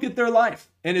look at their life,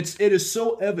 and it is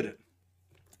so evident.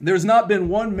 There's not been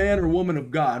one man or woman of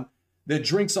God that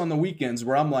drinks on the weekends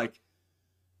where I'm like,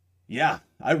 yeah,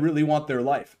 I really want their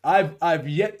life. I've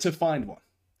yet to find one.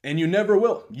 And you never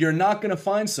will. You're not going to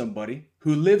find somebody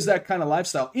who lives that kind of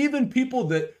lifestyle. Even people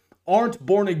that aren't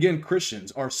born again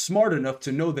Christians are smart enough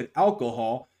to know that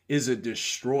alcohol is a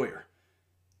destroyer.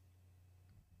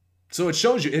 So it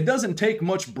shows you, it doesn't take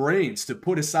much brains to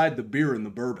put aside the beer and the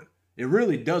bourbon. It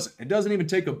really doesn't. It doesn't even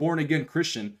take a born again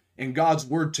Christian in God's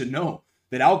word to know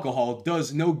that alcohol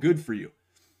does no good for you.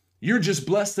 You're just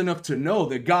blessed enough to know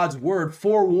that God's word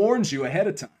forewarns you ahead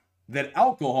of time that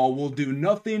alcohol will do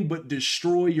nothing but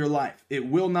destroy your life. It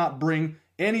will not bring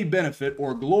any benefit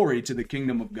or glory to the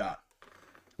kingdom of God,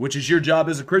 which is your job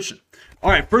as a Christian.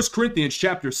 All right, 1 Corinthians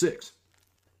chapter 6.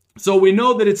 So we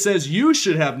know that it says you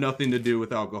should have nothing to do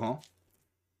with alcohol.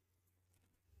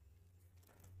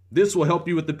 This will help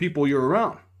you with the people you're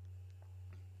around.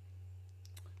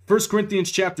 1 Corinthians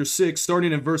chapter 6,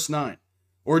 starting in verse 9.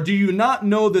 Or do you not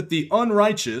know that the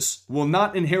unrighteous will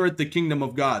not inherit the kingdom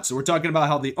of God? So we're talking about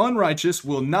how the unrighteous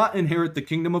will not inherit the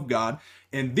kingdom of God.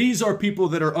 And these are people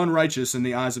that are unrighteous in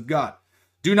the eyes of God.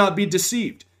 Do not be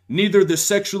deceived. Neither the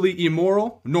sexually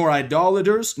immoral, nor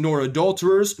idolaters, nor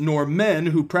adulterers, nor men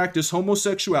who practice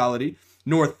homosexuality,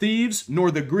 nor thieves,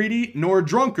 nor the greedy, nor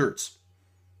drunkards,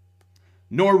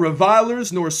 nor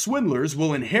revilers, nor swindlers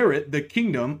will inherit the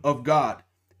kingdom of God.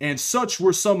 And such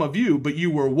were some of you, but you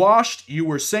were washed, you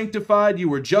were sanctified, you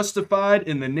were justified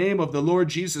in the name of the Lord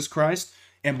Jesus Christ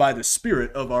and by the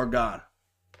Spirit of our God.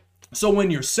 So when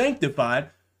you're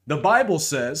sanctified, the Bible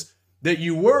says that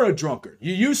you were a drunkard.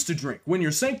 You used to drink. When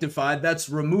you're sanctified, that's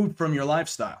removed from your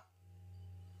lifestyle.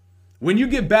 When you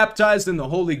get baptized in the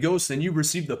Holy Ghost and you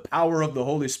receive the power of the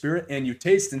Holy Spirit and you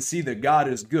taste and see that God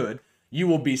is good, you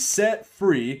will be set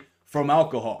free from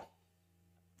alcohol.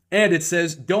 And it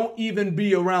says, don't even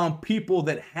be around people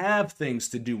that have things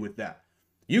to do with that.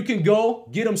 You can go,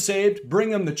 get them saved, bring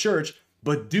them to church,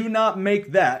 but do not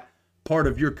make that part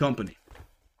of your company.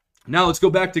 Now let's go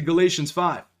back to Galatians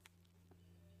 5.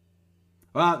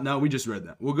 No, we just read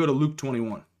that. We'll go to Luke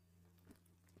 21.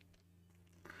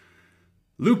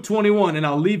 Luke 21, and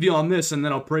I'll leave you on this, and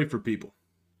then I'll pray for people.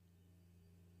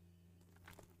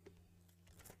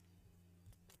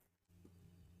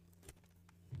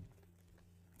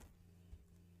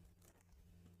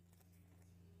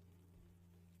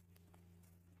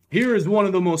 Here is one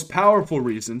of the most powerful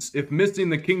reasons if missing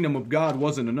the kingdom of God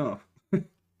wasn't enough.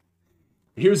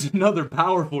 Here's another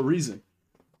powerful reason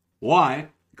why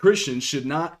Christians should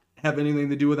not have anything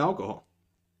to do with alcohol.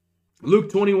 Luke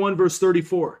 21, verse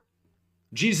 34.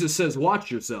 Jesus says,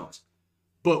 watch yourselves.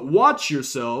 But watch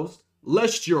yourselves,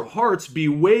 lest your hearts be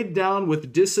weighed down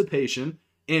with dissipation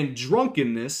and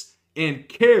drunkenness and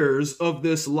cares of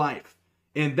this life,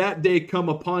 and that day come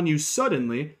upon you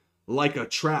suddenly like a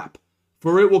trap.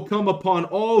 For it will come upon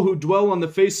all who dwell on the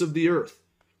face of the earth.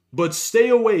 But stay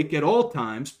awake at all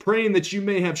times, praying that you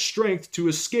may have strength to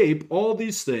escape all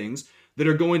these things that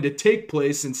are going to take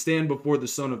place and stand before the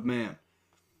Son of Man.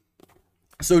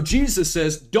 So Jesus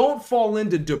says, don't fall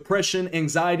into depression,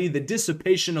 anxiety, the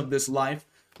dissipation of this life.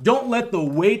 Don't let the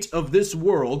weight of this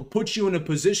world put you in a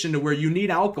position to where you need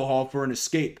alcohol for an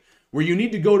escape, where you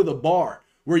need to go to the bar,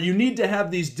 where you need to have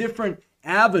these different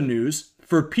avenues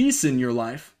for peace in your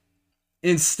life.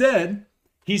 Instead,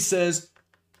 he says,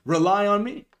 rely on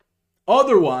me.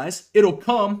 Otherwise, it'll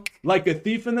come like a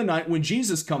thief in the night when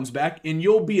Jesus comes back, and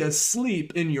you'll be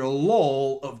asleep in your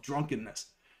lull of drunkenness.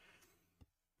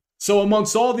 So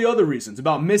amongst all the other reasons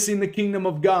about missing the kingdom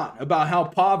of God, about how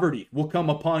poverty will come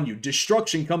upon you,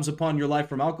 destruction comes upon your life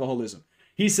from alcoholism,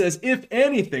 he says, if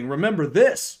anything, remember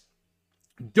this,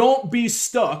 don't be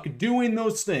stuck doing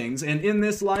those things and in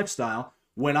this lifestyle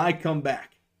when I come back.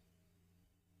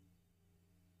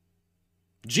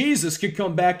 Jesus could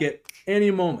come back at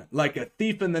any moment, like a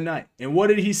thief in the night. And what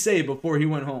did he say before he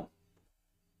went home?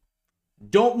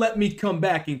 Don't let me come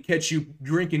back and catch you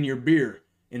drinking your beer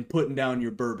and putting down your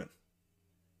bourbon.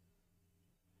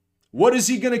 What is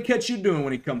he going to catch you doing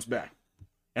when he comes back?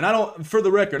 And for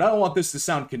the record, I don't want this to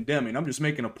sound condemning. I'm just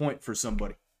making a point for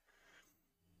somebody.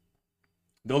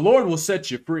 The Lord will set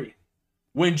you free.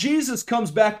 When Jesus comes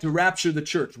back to rapture the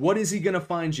church, what is he going to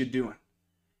find you doing?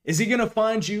 Is he going to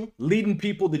find you leading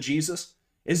people to Jesus?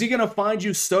 Is he going to find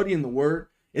you studying the word?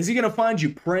 Is he going to find you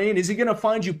praying? Is he going to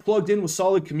find you plugged in with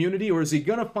solid community? Or is he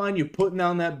going to find you putting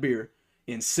down that beer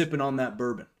and sipping on that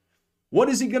bourbon? What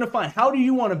is he going to find? How do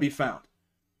you want to be found?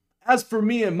 As for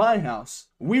me and my house,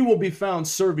 we will be found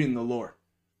serving the Lord.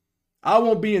 I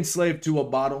won't be enslaved to a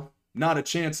bottle. Not a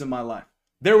chance in my life.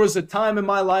 There was a time in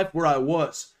my life where I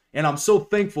was, and I'm so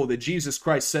thankful that Jesus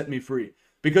Christ set me free.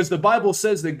 Because the Bible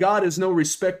says that God is no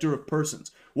respecter of persons.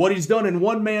 What he's done in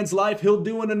one man's life, he'll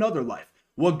do in another life.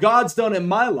 What God's done in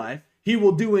my life, he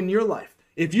will do in your life.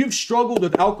 If you've struggled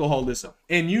with alcoholism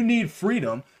and you need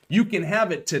freedom, you can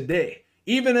have it today.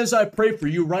 Even as I pray for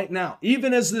you right now,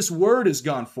 even as this word has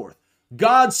gone forth,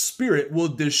 God's Spirit will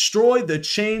destroy the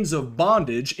chains of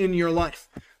bondage in your life.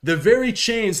 The very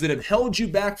chains that have held you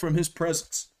back from his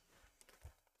presence.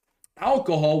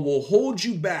 Alcohol will hold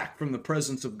you back from the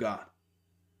presence of God.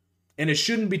 And it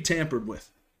shouldn't be tampered with.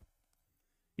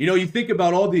 You know, you think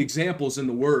about all the examples in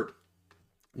the Word.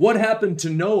 What happened to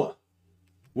Noah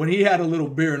when he had a little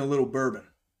beer and a little bourbon?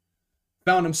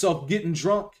 Found himself getting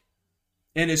drunk.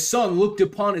 And his son looked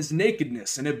upon his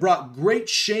nakedness, and it brought great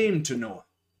shame to Noah.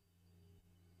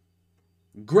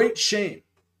 Great shame.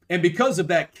 And because of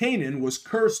that, Canaan was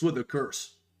cursed with a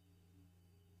curse.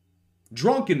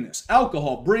 Drunkenness,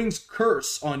 alcohol brings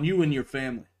curse on you and your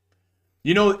family.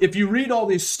 You know, if you read all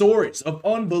these stories of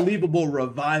unbelievable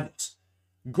revivals,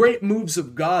 great moves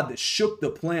of God that shook the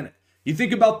planet. You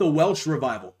think about the Welsh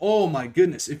revival. Oh my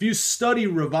goodness. If you study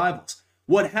revivals,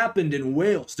 what happened in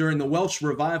Wales during the Welsh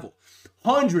revival?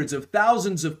 Hundreds of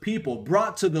thousands of people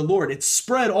brought to the Lord. It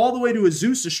spread all the way to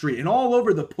Azusa Street and all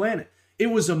over the planet. It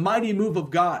was a mighty move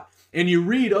of God. And you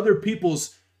read other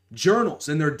people's journals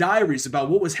and their diaries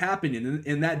about what was happening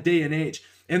in that day and age.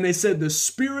 And they said the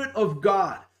Spirit of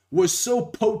God was so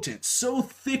potent, so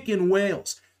thick in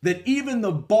Wales, that even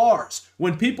the bars,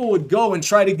 when people would go and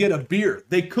try to get a beer,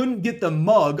 they couldn't get the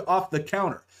mug off the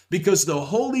counter because the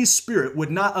Holy Spirit would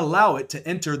not allow it to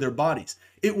enter their bodies.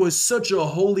 It was such a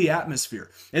holy atmosphere.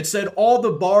 It said all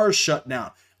the bars shut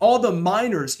down. All the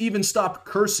miners even stopped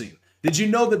cursing. Did you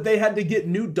know that they had to get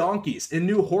new donkeys and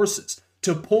new horses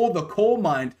to pull the coal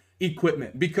mine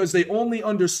equipment because they only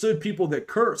understood people that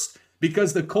cursed?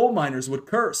 because the coal miners would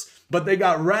curse, but they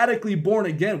got radically born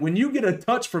again. When you get a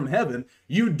touch from heaven,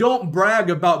 you don't brag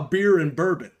about beer and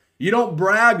bourbon. You don't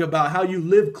brag about how you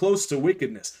live close to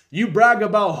wickedness. You brag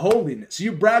about holiness.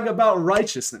 You brag about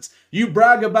righteousness. You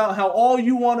brag about how all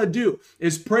you want to do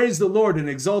is praise the Lord and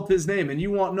exalt his name, and you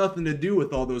want nothing to do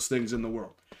with all those things in the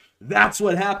world. That's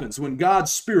what happens when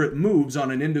God's Spirit moves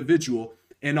on an individual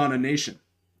and on a nation.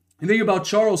 And think about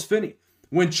Charles Finney.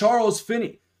 When Charles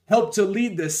Finney helped to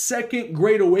lead the Second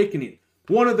Great Awakening,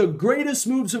 one of the greatest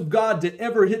moves of God to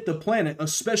ever hit the planet,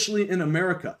 especially in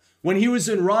America. When he was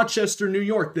in Rochester, New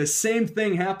York, the same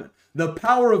thing happened. The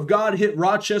power of God hit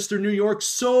Rochester, New York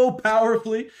so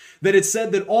powerfully that it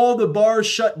said that all the bars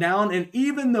shut down and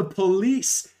even the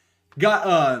police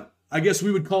got, I guess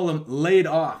we would call them laid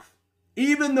off.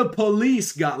 Even the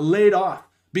police got laid off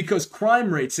because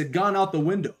crime rates had gone out the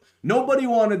window. Nobody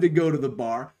wanted to go to the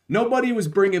bar. Nobody was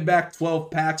bringing back 12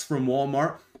 packs from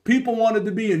Walmart. People wanted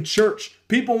to be in church.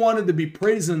 People wanted to be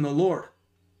praising the Lord.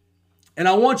 And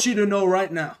I want you to know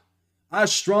right now, I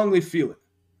strongly feel it.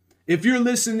 If you're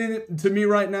listening to me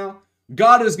right now,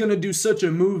 God is going to do such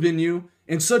a move in you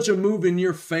and such a move in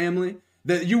your family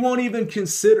that you won't even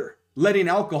consider letting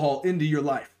alcohol into your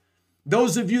life.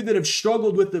 Those of you that have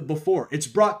struggled with it before, it's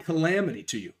brought calamity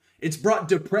to you. It's brought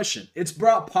depression. It's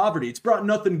brought poverty. It's brought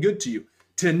nothing good to you.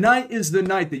 Tonight is the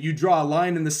night that you draw a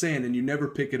line in the sand and you never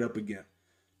pick it up again.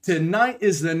 Tonight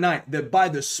is the night that by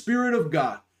the Spirit of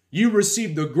God, you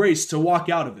receive the grace to walk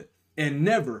out of it and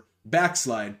never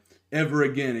backslide ever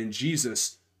again, in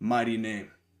Jesus' mighty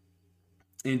name.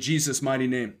 In Jesus' mighty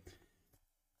name.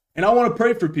 And I want to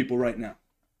pray for people right now.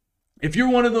 If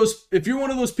you're one of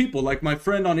those people like my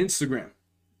friend on Instagram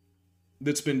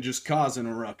that's been just causing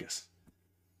a ruckus.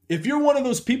 If you're one of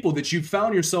those people that you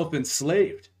found yourself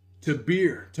enslaved to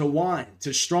beer, to wine,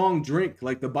 to strong drink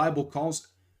like the Bible calls it.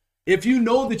 If you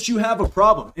know that you have a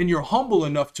problem and you're humble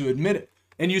enough to admit it,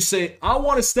 and you say, I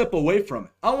want to step away from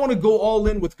it. I want to go all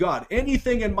in with God.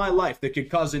 Anything in my life that could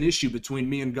cause an issue between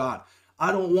me and God,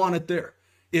 I don't want it there.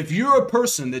 If you're a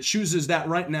person that chooses that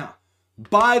right now,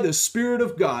 by the Spirit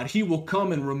of God, he will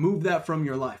come and remove that from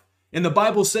your life. And the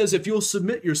Bible says if you'll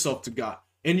submit yourself to God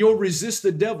and you'll resist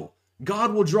the devil,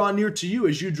 God will draw near to you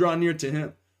as you draw near to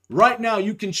him. Right now,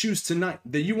 you can choose tonight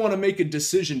that you want to make a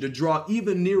decision to draw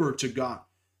even nearer to God.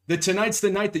 That tonight's the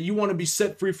night that you want to be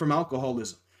set free from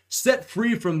alcoholism. Set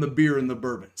free from the beer and the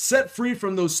bourbon. Set free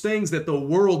from those things that the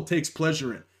world takes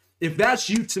pleasure in. If that's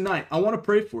you tonight, I want to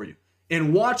pray for you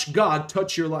and watch God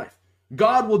touch your life.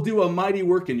 God will do a mighty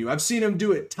work in you. I've seen him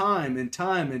do it time and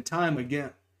time and time again.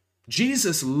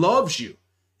 Jesus loves you,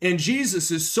 and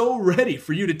Jesus is so ready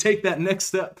for you to take that next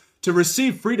step to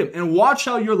receive freedom, and watch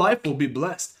how your life will be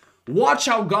blessed. Watch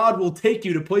how God will take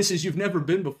you to places you've never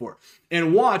been before,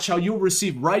 and watch how you'll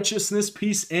receive righteousness,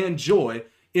 peace, and joy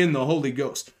in the Holy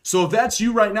Ghost. So if that's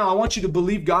you right now, I want you to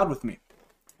believe God with me.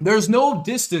 There's no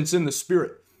distance in the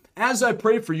Spirit. As I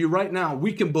pray for you right now,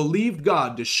 we can believe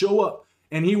God to show up,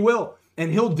 and he will,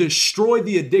 and he'll destroy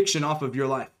the addiction off of your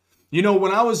life. You know,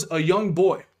 when I was a young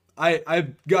boy,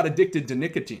 I got addicted to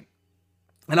nicotine,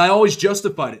 and I always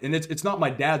justified it. And it's not my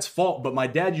dad's fault, but my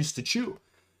dad used to chew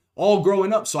all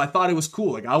growing up. So I thought it was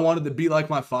cool. Like I wanted to be like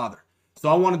my father. So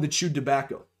I wanted to chew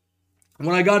tobacco.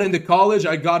 When I got into college,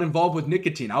 I got involved with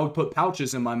nicotine. I would put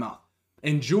pouches in my mouth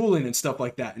and juuling and stuff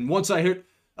like that. And once I hit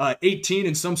 18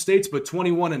 in some states, but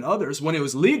 21 in others, when it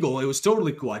was legal, it was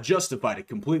totally cool. I justified it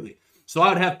completely. So I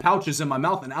would have pouches in my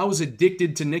mouth, and I was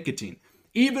addicted to nicotine.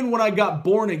 Even when I got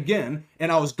born again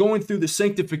and I was going through the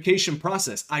sanctification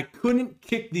process, I couldn't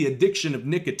kick the addiction of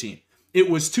nicotine. It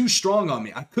was too strong on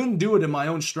me. I couldn't do it in my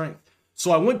own strength.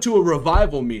 So I went to a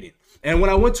revival meeting. And when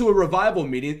I went to a revival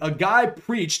meeting, a guy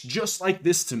preached just like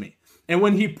this to me. And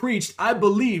when he preached, I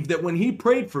believed that when he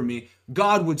prayed for me,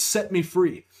 God would set me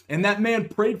free. And that man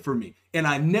prayed for me. And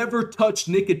I never touched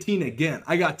nicotine again.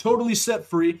 I got totally set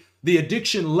free. The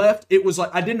addiction left. It was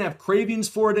like I didn't have cravings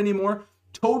for it anymore.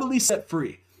 Totally set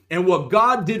free. And what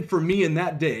God did for me in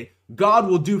that day, God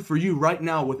will do for you right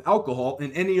now with alcohol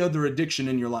and any other addiction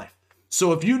in your life.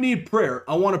 So if you need prayer,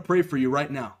 I want to pray for you right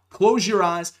now. Close your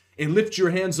eyes and lift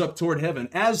your hands up toward heaven.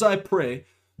 As I pray,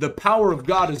 the power of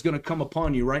God is going to come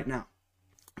upon you right now.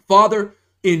 Father,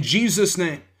 in Jesus'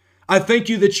 name, I thank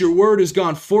you that your word has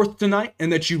gone forth tonight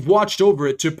and that you've watched over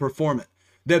it to perform it.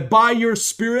 That by your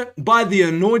Spirit, by the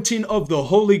anointing of the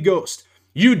Holy Ghost,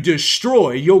 you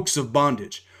destroy yokes of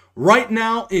bondage. Right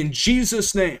now, in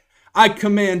Jesus' name, I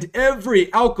command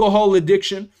every alcohol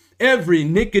addiction, every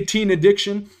nicotine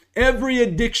addiction, every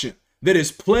addiction that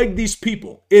has plagued these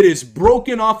people, it is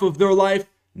broken off of their life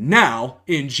now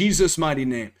in Jesus' mighty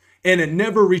name. And it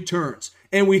never returns.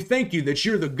 And we thank you that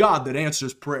you're the God that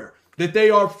answers prayer, that they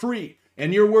are free.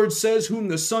 And your word says, whom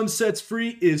the Son sets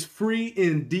free is free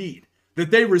indeed. That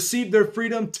they receive their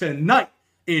freedom tonight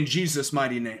in Jesus'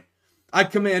 mighty name. I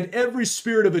command every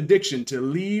spirit of addiction to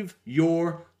leave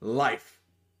your life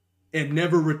and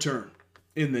never return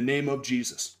in the name of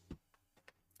Jesus.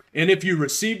 And if you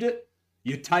received it,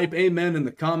 you type amen in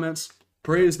the comments.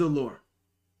 Praise the Lord.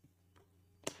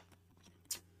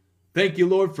 Thank you,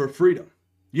 Lord, for freedom.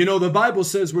 You know, the Bible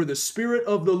says where the Spirit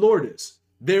of the Lord is,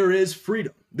 there is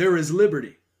freedom. There is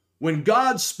liberty. When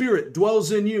God's Spirit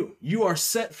dwells in you, you are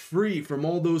set free from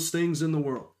all those things in the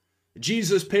world.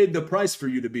 Jesus paid the price for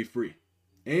you to be free.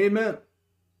 Amen.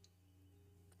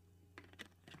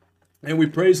 And we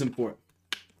praise him for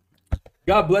it.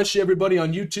 God bless you, everybody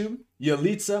on YouTube.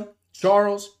 Yalitza,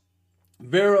 Charles,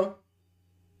 Vera.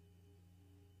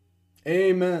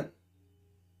 Amen.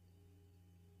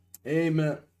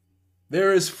 Amen.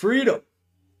 There is freedom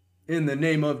in the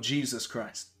name of Jesus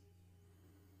Christ.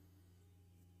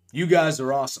 You guys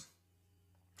are awesome.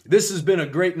 This has been a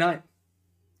great night.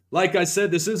 Like I said,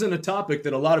 this isn't a topic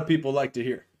that a lot of people like to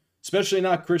hear, especially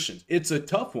not Christians. It's a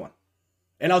tough one.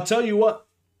 And I'll tell you what,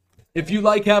 if you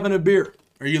like having a beer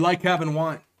or you like having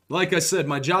wine, like I said,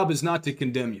 my job is not to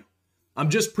condemn you. I'm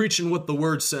just preaching what the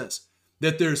word says,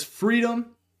 that there's freedom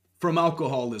from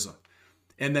alcoholism,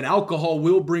 and that alcohol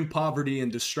will bring poverty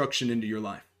and destruction into your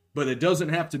life. But it doesn't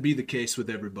have to be the case with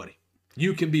everybody.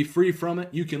 You can be free from it.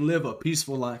 You can live a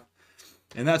peaceful life.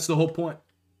 And that's the whole point.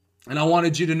 And I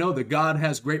wanted you to know that God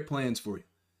has great plans for you.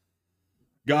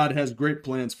 God has great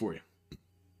plans for you.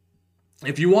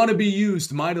 If you want to be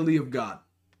used mightily of God,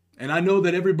 and I know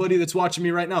that everybody that's watching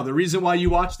me right now, the reason why you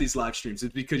watch these live streams is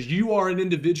because you are an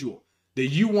individual that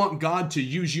you want God to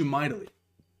use you mightily.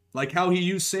 Like how he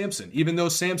used Samson. Even though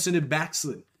Samson had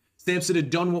backslid, Samson had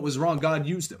done what was wrong, God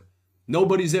used him.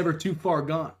 Nobody's ever too far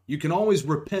gone. You can always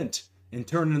repent and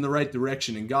turn in the right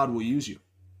direction, and God will use you.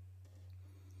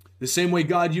 The same way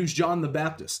God used John the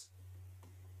Baptist.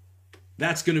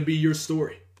 That's going to be your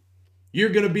story. You're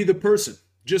going to be the person,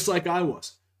 just like I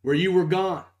was, where you were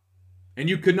gone and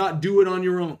you could not do it on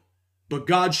your own. But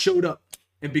God showed up.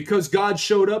 And because God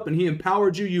showed up and he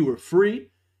empowered you, you were free.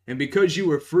 And because you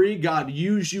were free, God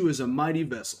used you as a mighty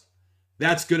vessel.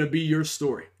 That's going to be your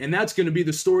story. And that's going to be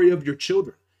the story of your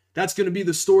children. That's going to be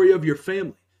the story of your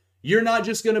family. You're not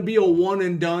just going to be a one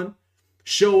and done,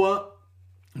 show up,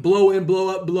 blow in, blow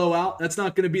up, blow out. That's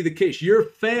not going to be the case. Your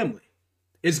family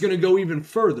is going to go even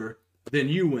further than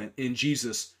you went in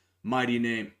Jesus' mighty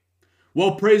name.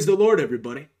 Well, praise the Lord,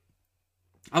 everybody.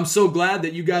 I'm so glad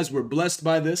that you guys were blessed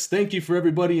by this. Thank you for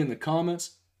everybody in the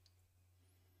comments.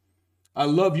 I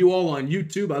love you all on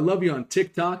YouTube. I love you on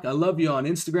TikTok. I love you on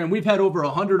Instagram. We've had over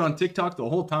 100 on TikTok the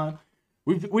whole time.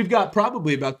 We've got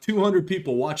probably about 200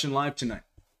 people watching live tonight.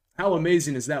 How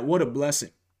amazing is that? What a blessing.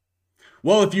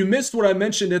 Well, if you missed what I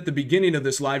mentioned at the beginning of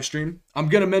this live stream, I'm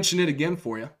going to mention it again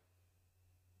for you.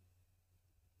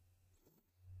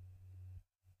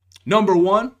 Number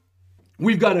one,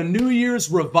 we've got a New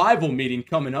Year's revival meeting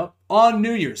coming up on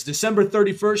New Year's, December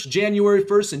 31st, January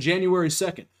 1st, and January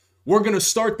 2nd. We're going to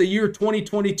start the year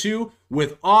 2022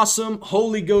 with awesome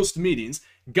Holy Ghost meetings.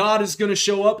 God is going to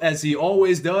show up as he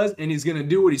always does, and he's going to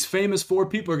do what he's famous for.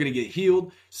 People are going to get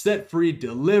healed, set free,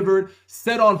 delivered,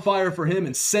 set on fire for him,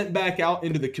 and sent back out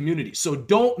into the community. So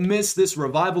don't miss this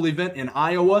revival event in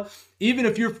Iowa. Even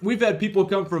if we've had people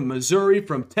come from Missouri,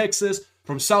 from Texas,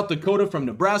 from South Dakota, from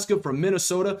Nebraska, from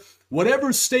Minnesota,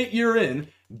 whatever state you're in,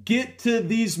 get to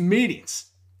these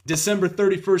meetings. December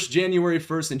 31st, January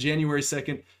 1st, and January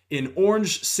 2nd in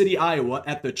Orange City, Iowa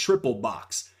at the Triple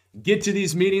Box. Get to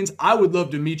these meetings. I would love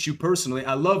to meet you personally.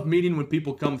 I love meeting when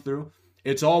people come through.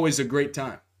 It's always a great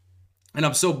time. And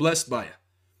I'm so blessed by it.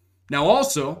 Now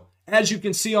also, as you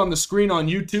can see on the screen on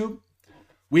YouTube,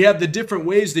 we have the different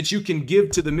ways that you can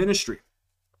give to the ministry.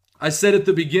 I said at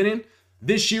the beginning,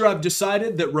 this year I've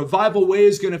decided that Revival Way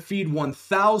is going to feed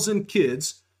 1,000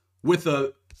 kids with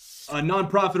a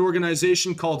nonprofit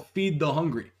organization called Feed the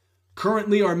Hungry.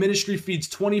 Currently, our ministry feeds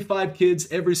 25 kids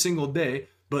every single day,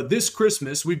 but this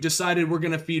Christmas, we've decided we're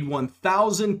going to feed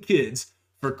 1,000 kids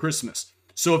for Christmas.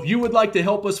 So if you would like to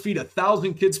help us feed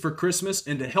 1,000 kids for Christmas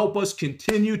and to help us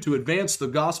continue to advance the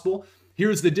gospel,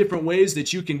 here's the different ways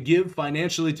that you can give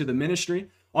financially to the ministry.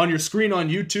 On your screen on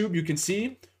YouTube, you can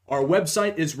see our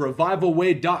website is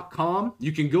revivalway.com.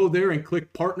 You can go there and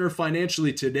click Partner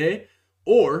Financially Today,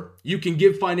 or you can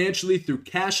give financially through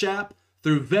Cash App,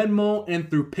 through Venmo, and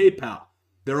through PayPal.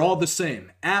 They're all the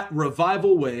same, at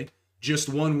Revival Way, just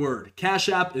one word. Cash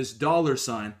App is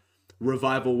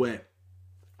 $Revival Way.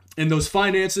 And those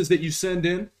finances that you send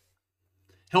in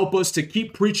help us to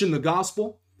keep preaching the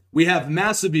gospel. We have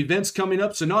massive events coming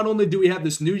up. So not only do we have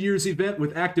this New Year's event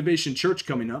with Activation Church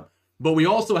coming up, but we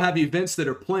also have events that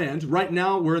are planned. Right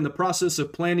now, we're in the process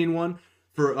of planning one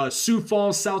for Sioux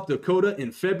Falls, South Dakota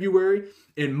in February.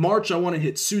 In March, I want to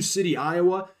hit Sioux City,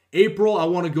 Iowa. April, I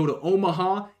want to go to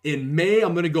Omaha. In May,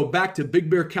 I'm going to go back to Big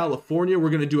Bear, California. We're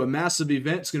going to do a massive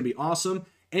event. It's going to be awesome.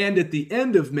 And at the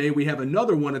end of May, we have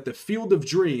another one at the Field of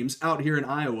Dreams out here in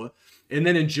Iowa. And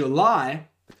then in July,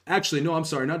 actually, no, I'm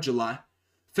sorry, not July.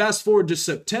 Fast forward to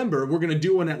September, we're going to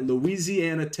do one at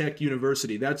Louisiana Tech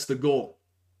University. That's the goal.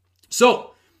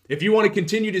 So, if you want to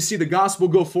continue to see the gospel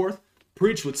go forth,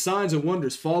 preach with signs and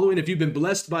wonders following, if you've been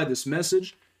blessed by this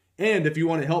message, and if you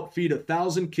want to help feed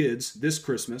 1,000 kids this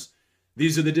Christmas,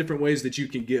 these are the different ways that you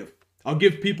can give. I'll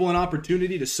give people an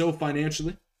opportunity to sow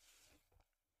financially,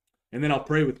 and then I'll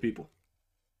pray with people.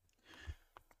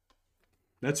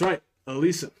 That's right,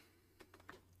 Elisa.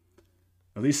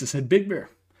 Elisa said Big Bear.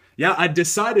 Yeah, I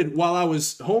decided while I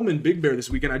was home in Big Bear this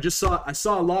weekend, I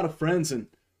saw a lot of friends, and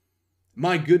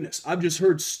my goodness, I've just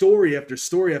heard story after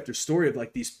story after story of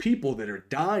like these people that are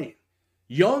dying.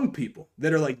 Young people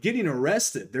that are like getting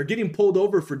arrested. They're getting pulled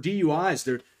over for DUIs.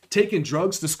 They're taking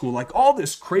drugs to school, like all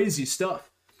this crazy stuff.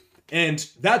 And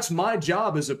that's my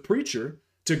job as a preacher,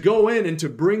 to go in and to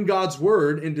bring God's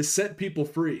word and to set people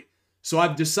free. So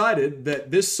I've decided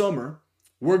that this summer,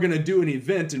 we're going to do an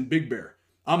event in Big Bear.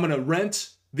 I'm going to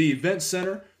rent the event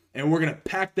center, and we're going to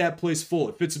pack that place full.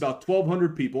 It fits about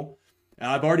 1,200 people.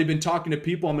 I've already been talking to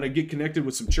people. I'm going to get connected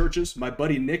with some churches. My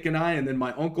buddy Nick and I, and then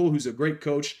my uncle, who's a great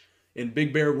coach in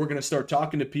Big Bear, we're going to start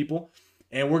talking to people,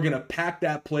 and we're going to pack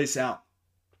that place out.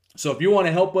 So if you want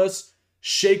to help us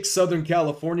shake Southern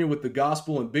California with the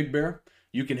gospel in Big Bear,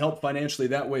 you can help financially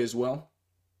that way as well.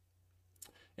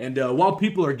 And while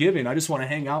people are giving, I just want to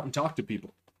hang out and talk to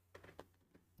people.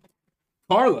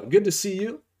 Carla, good to see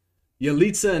you.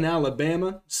 Yalitza in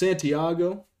Alabama.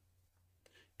 Santiago.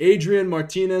 Adrian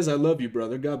Martinez, I love you,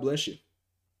 brother. God bless you.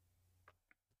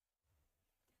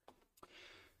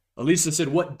 Elisa said,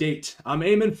 what date? I'm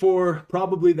aiming for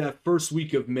probably that first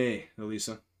week of May,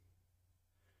 Elisa.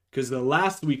 Because the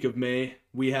last week of May,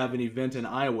 we have an event in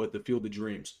Iowa at the Field of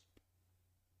Dreams.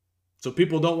 So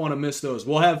people don't want to miss those.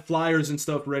 We'll have flyers and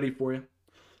stuff ready for you.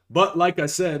 But like I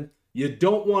said, you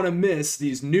don't want to miss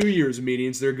these New Year's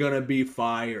meetings. They're going to be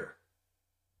fire.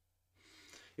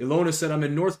 Ilona said, I'm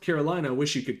in North Carolina. I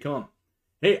wish you could come.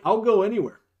 Hey, I'll go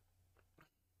anywhere.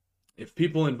 If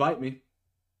people invite me.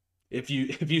 If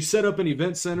you set up an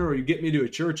event center or you get me to a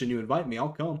church and you invite me, I'll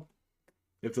come.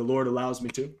 If the Lord allows me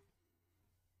to.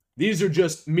 These are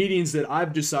just meetings that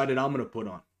I've decided I'm going to put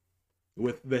on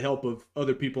with the help of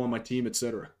other people on my team,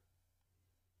 etc.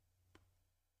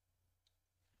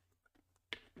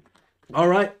 All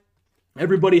right.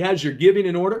 Everybody has your giving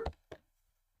in order.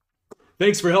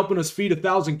 Thanks for helping us feed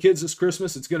 1,000 kids this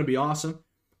Christmas. It's going to be awesome.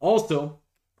 Also,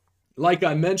 like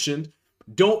I mentioned,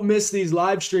 don't miss these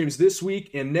live streams this week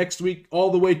and next week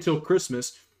all the way till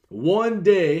Christmas. One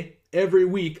day every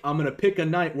week, I'm going to pick a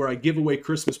night where I give away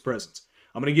Christmas presents.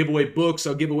 I'm going to give away books.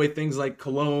 I'll give away things like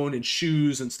cologne and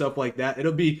shoes and stuff like that.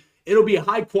 It'll be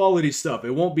high quality stuff.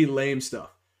 It won't be lame stuff.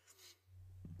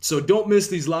 So don't miss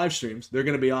these live streams. They're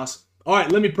going to be awesome. All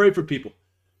right, let me pray for people.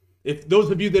 If those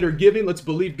of you that are giving, let's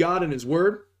believe God and his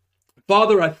word.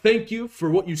 Father, I thank you for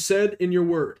what you said in your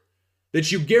word,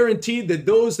 that you guaranteed that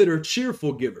those that are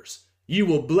cheerful givers, you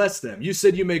will bless them. You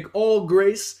said you make all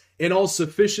grace and all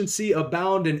sufficiency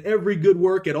abound in every good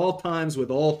work at all times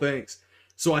with all things.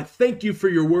 So I thank you for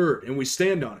your word, and we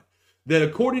stand on it, that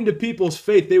according to people's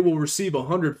faith, they will receive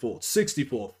 100-fold,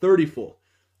 60-fold, 30-fold,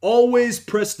 always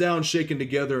pressed down, shaken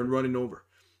together, and running over.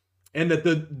 And that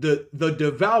the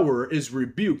devourer is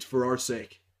rebuked for our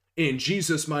sake. In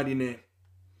Jesus' mighty name.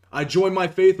 I join my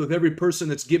faith with every person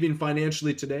that's giving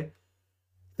financially today.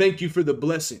 Thank you for the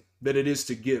blessing that it is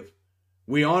to give.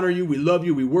 We honor you, we love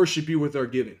you, we worship you with our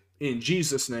giving. In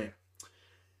Jesus' name.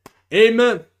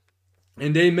 Amen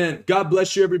and amen. God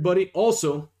bless you, everybody.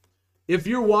 Also, if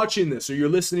you're watching this or you're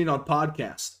listening on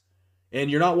podcast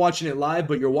and you're not watching it live,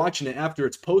 but you're watching it after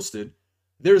it's posted,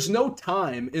 there's no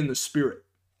time in the Spirit.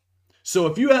 So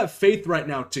if you have faith right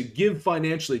now to give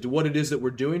financially to what it is that we're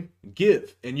doing,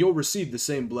 give, and you'll receive the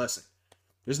same blessing.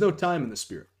 There's no time in the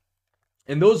Spirit.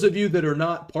 And those of you that are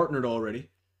not partnered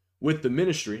already with the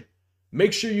ministry,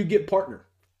 make sure you get partnered.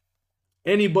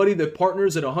 Anybody that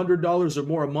partners at $100 or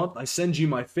more a month, I send you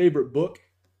my favorite book,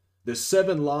 The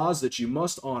 7 Laws That You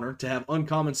Must Honor to Have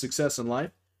Uncommon Success in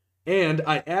Life. And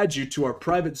I add you to our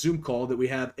private Zoom call that we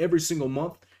have every single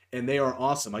month. And they are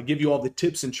awesome. I give you all the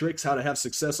tips and tricks how to have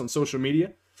success on social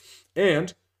media.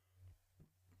 And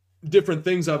different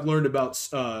things I've learned about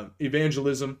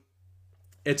evangelism,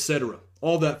 etc.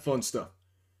 All that fun stuff.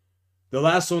 The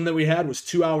last one that we had was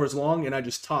 2 hours long, and I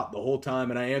just taught the whole time,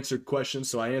 and I answered questions,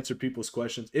 so I answered people's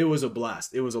questions. It was a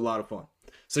blast. It was a lot of fun.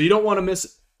 So you don't want to miss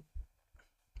it.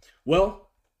 Well,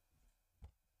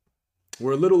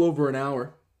 we're a little over an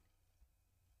hour.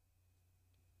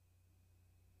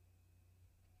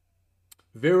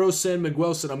 Vero San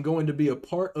Miguel said, I'm going to be a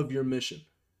part of your mission.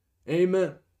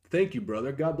 Amen. Thank you,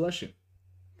 brother. God bless you.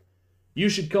 You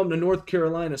should come to North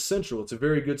Carolina Central. It's a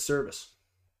very good service.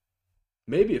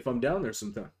 Maybe if I'm down there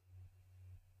sometime.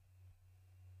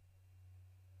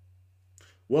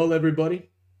 Well, everybody,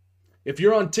 if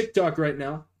you're on TikTok right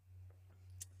now,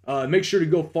 make sure to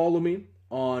go follow me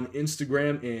on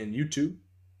Instagram and YouTube.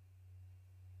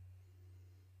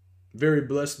 Very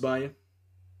blessed by you.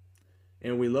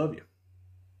 And we love you.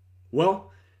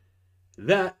 Well,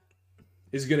 that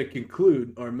is going to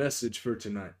conclude our message for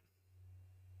tonight.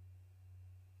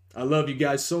 I love you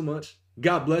guys so much.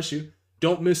 God bless you.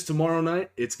 Don't miss tomorrow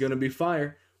night. It's going to be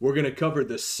fire. We're going to cover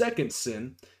the second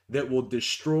sin that will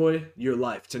destroy your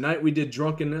life. Tonight we did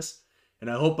drunkenness, and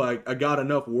I hope I got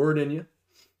enough word in you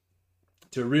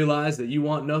to realize that you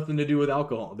want nothing to do with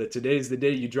alcohol, that today's the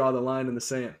day you draw the line in the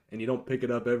sand and you don't pick it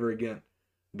up ever again.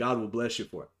 God will bless you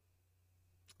for it.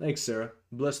 Thanks, Sarah.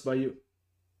 Blessed by you.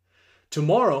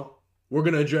 Tomorrow, we're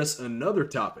going to address another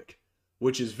topic,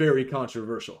 which is very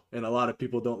controversial and a lot of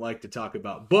people don't like to talk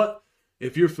about. But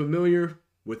if you're familiar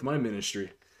with my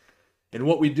ministry and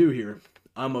what we do here,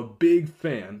 I'm a big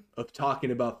fan of talking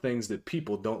about things that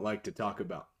people don't like to talk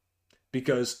about.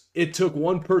 Because it took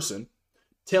one person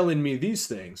telling me these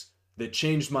things that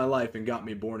changed my life and got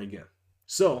me born again.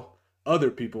 So, other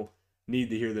people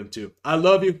need to hear them too. I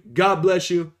love you. God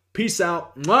bless you. Peace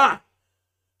out. Mwah!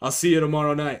 I'll see you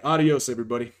tomorrow night. Adios,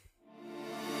 everybody.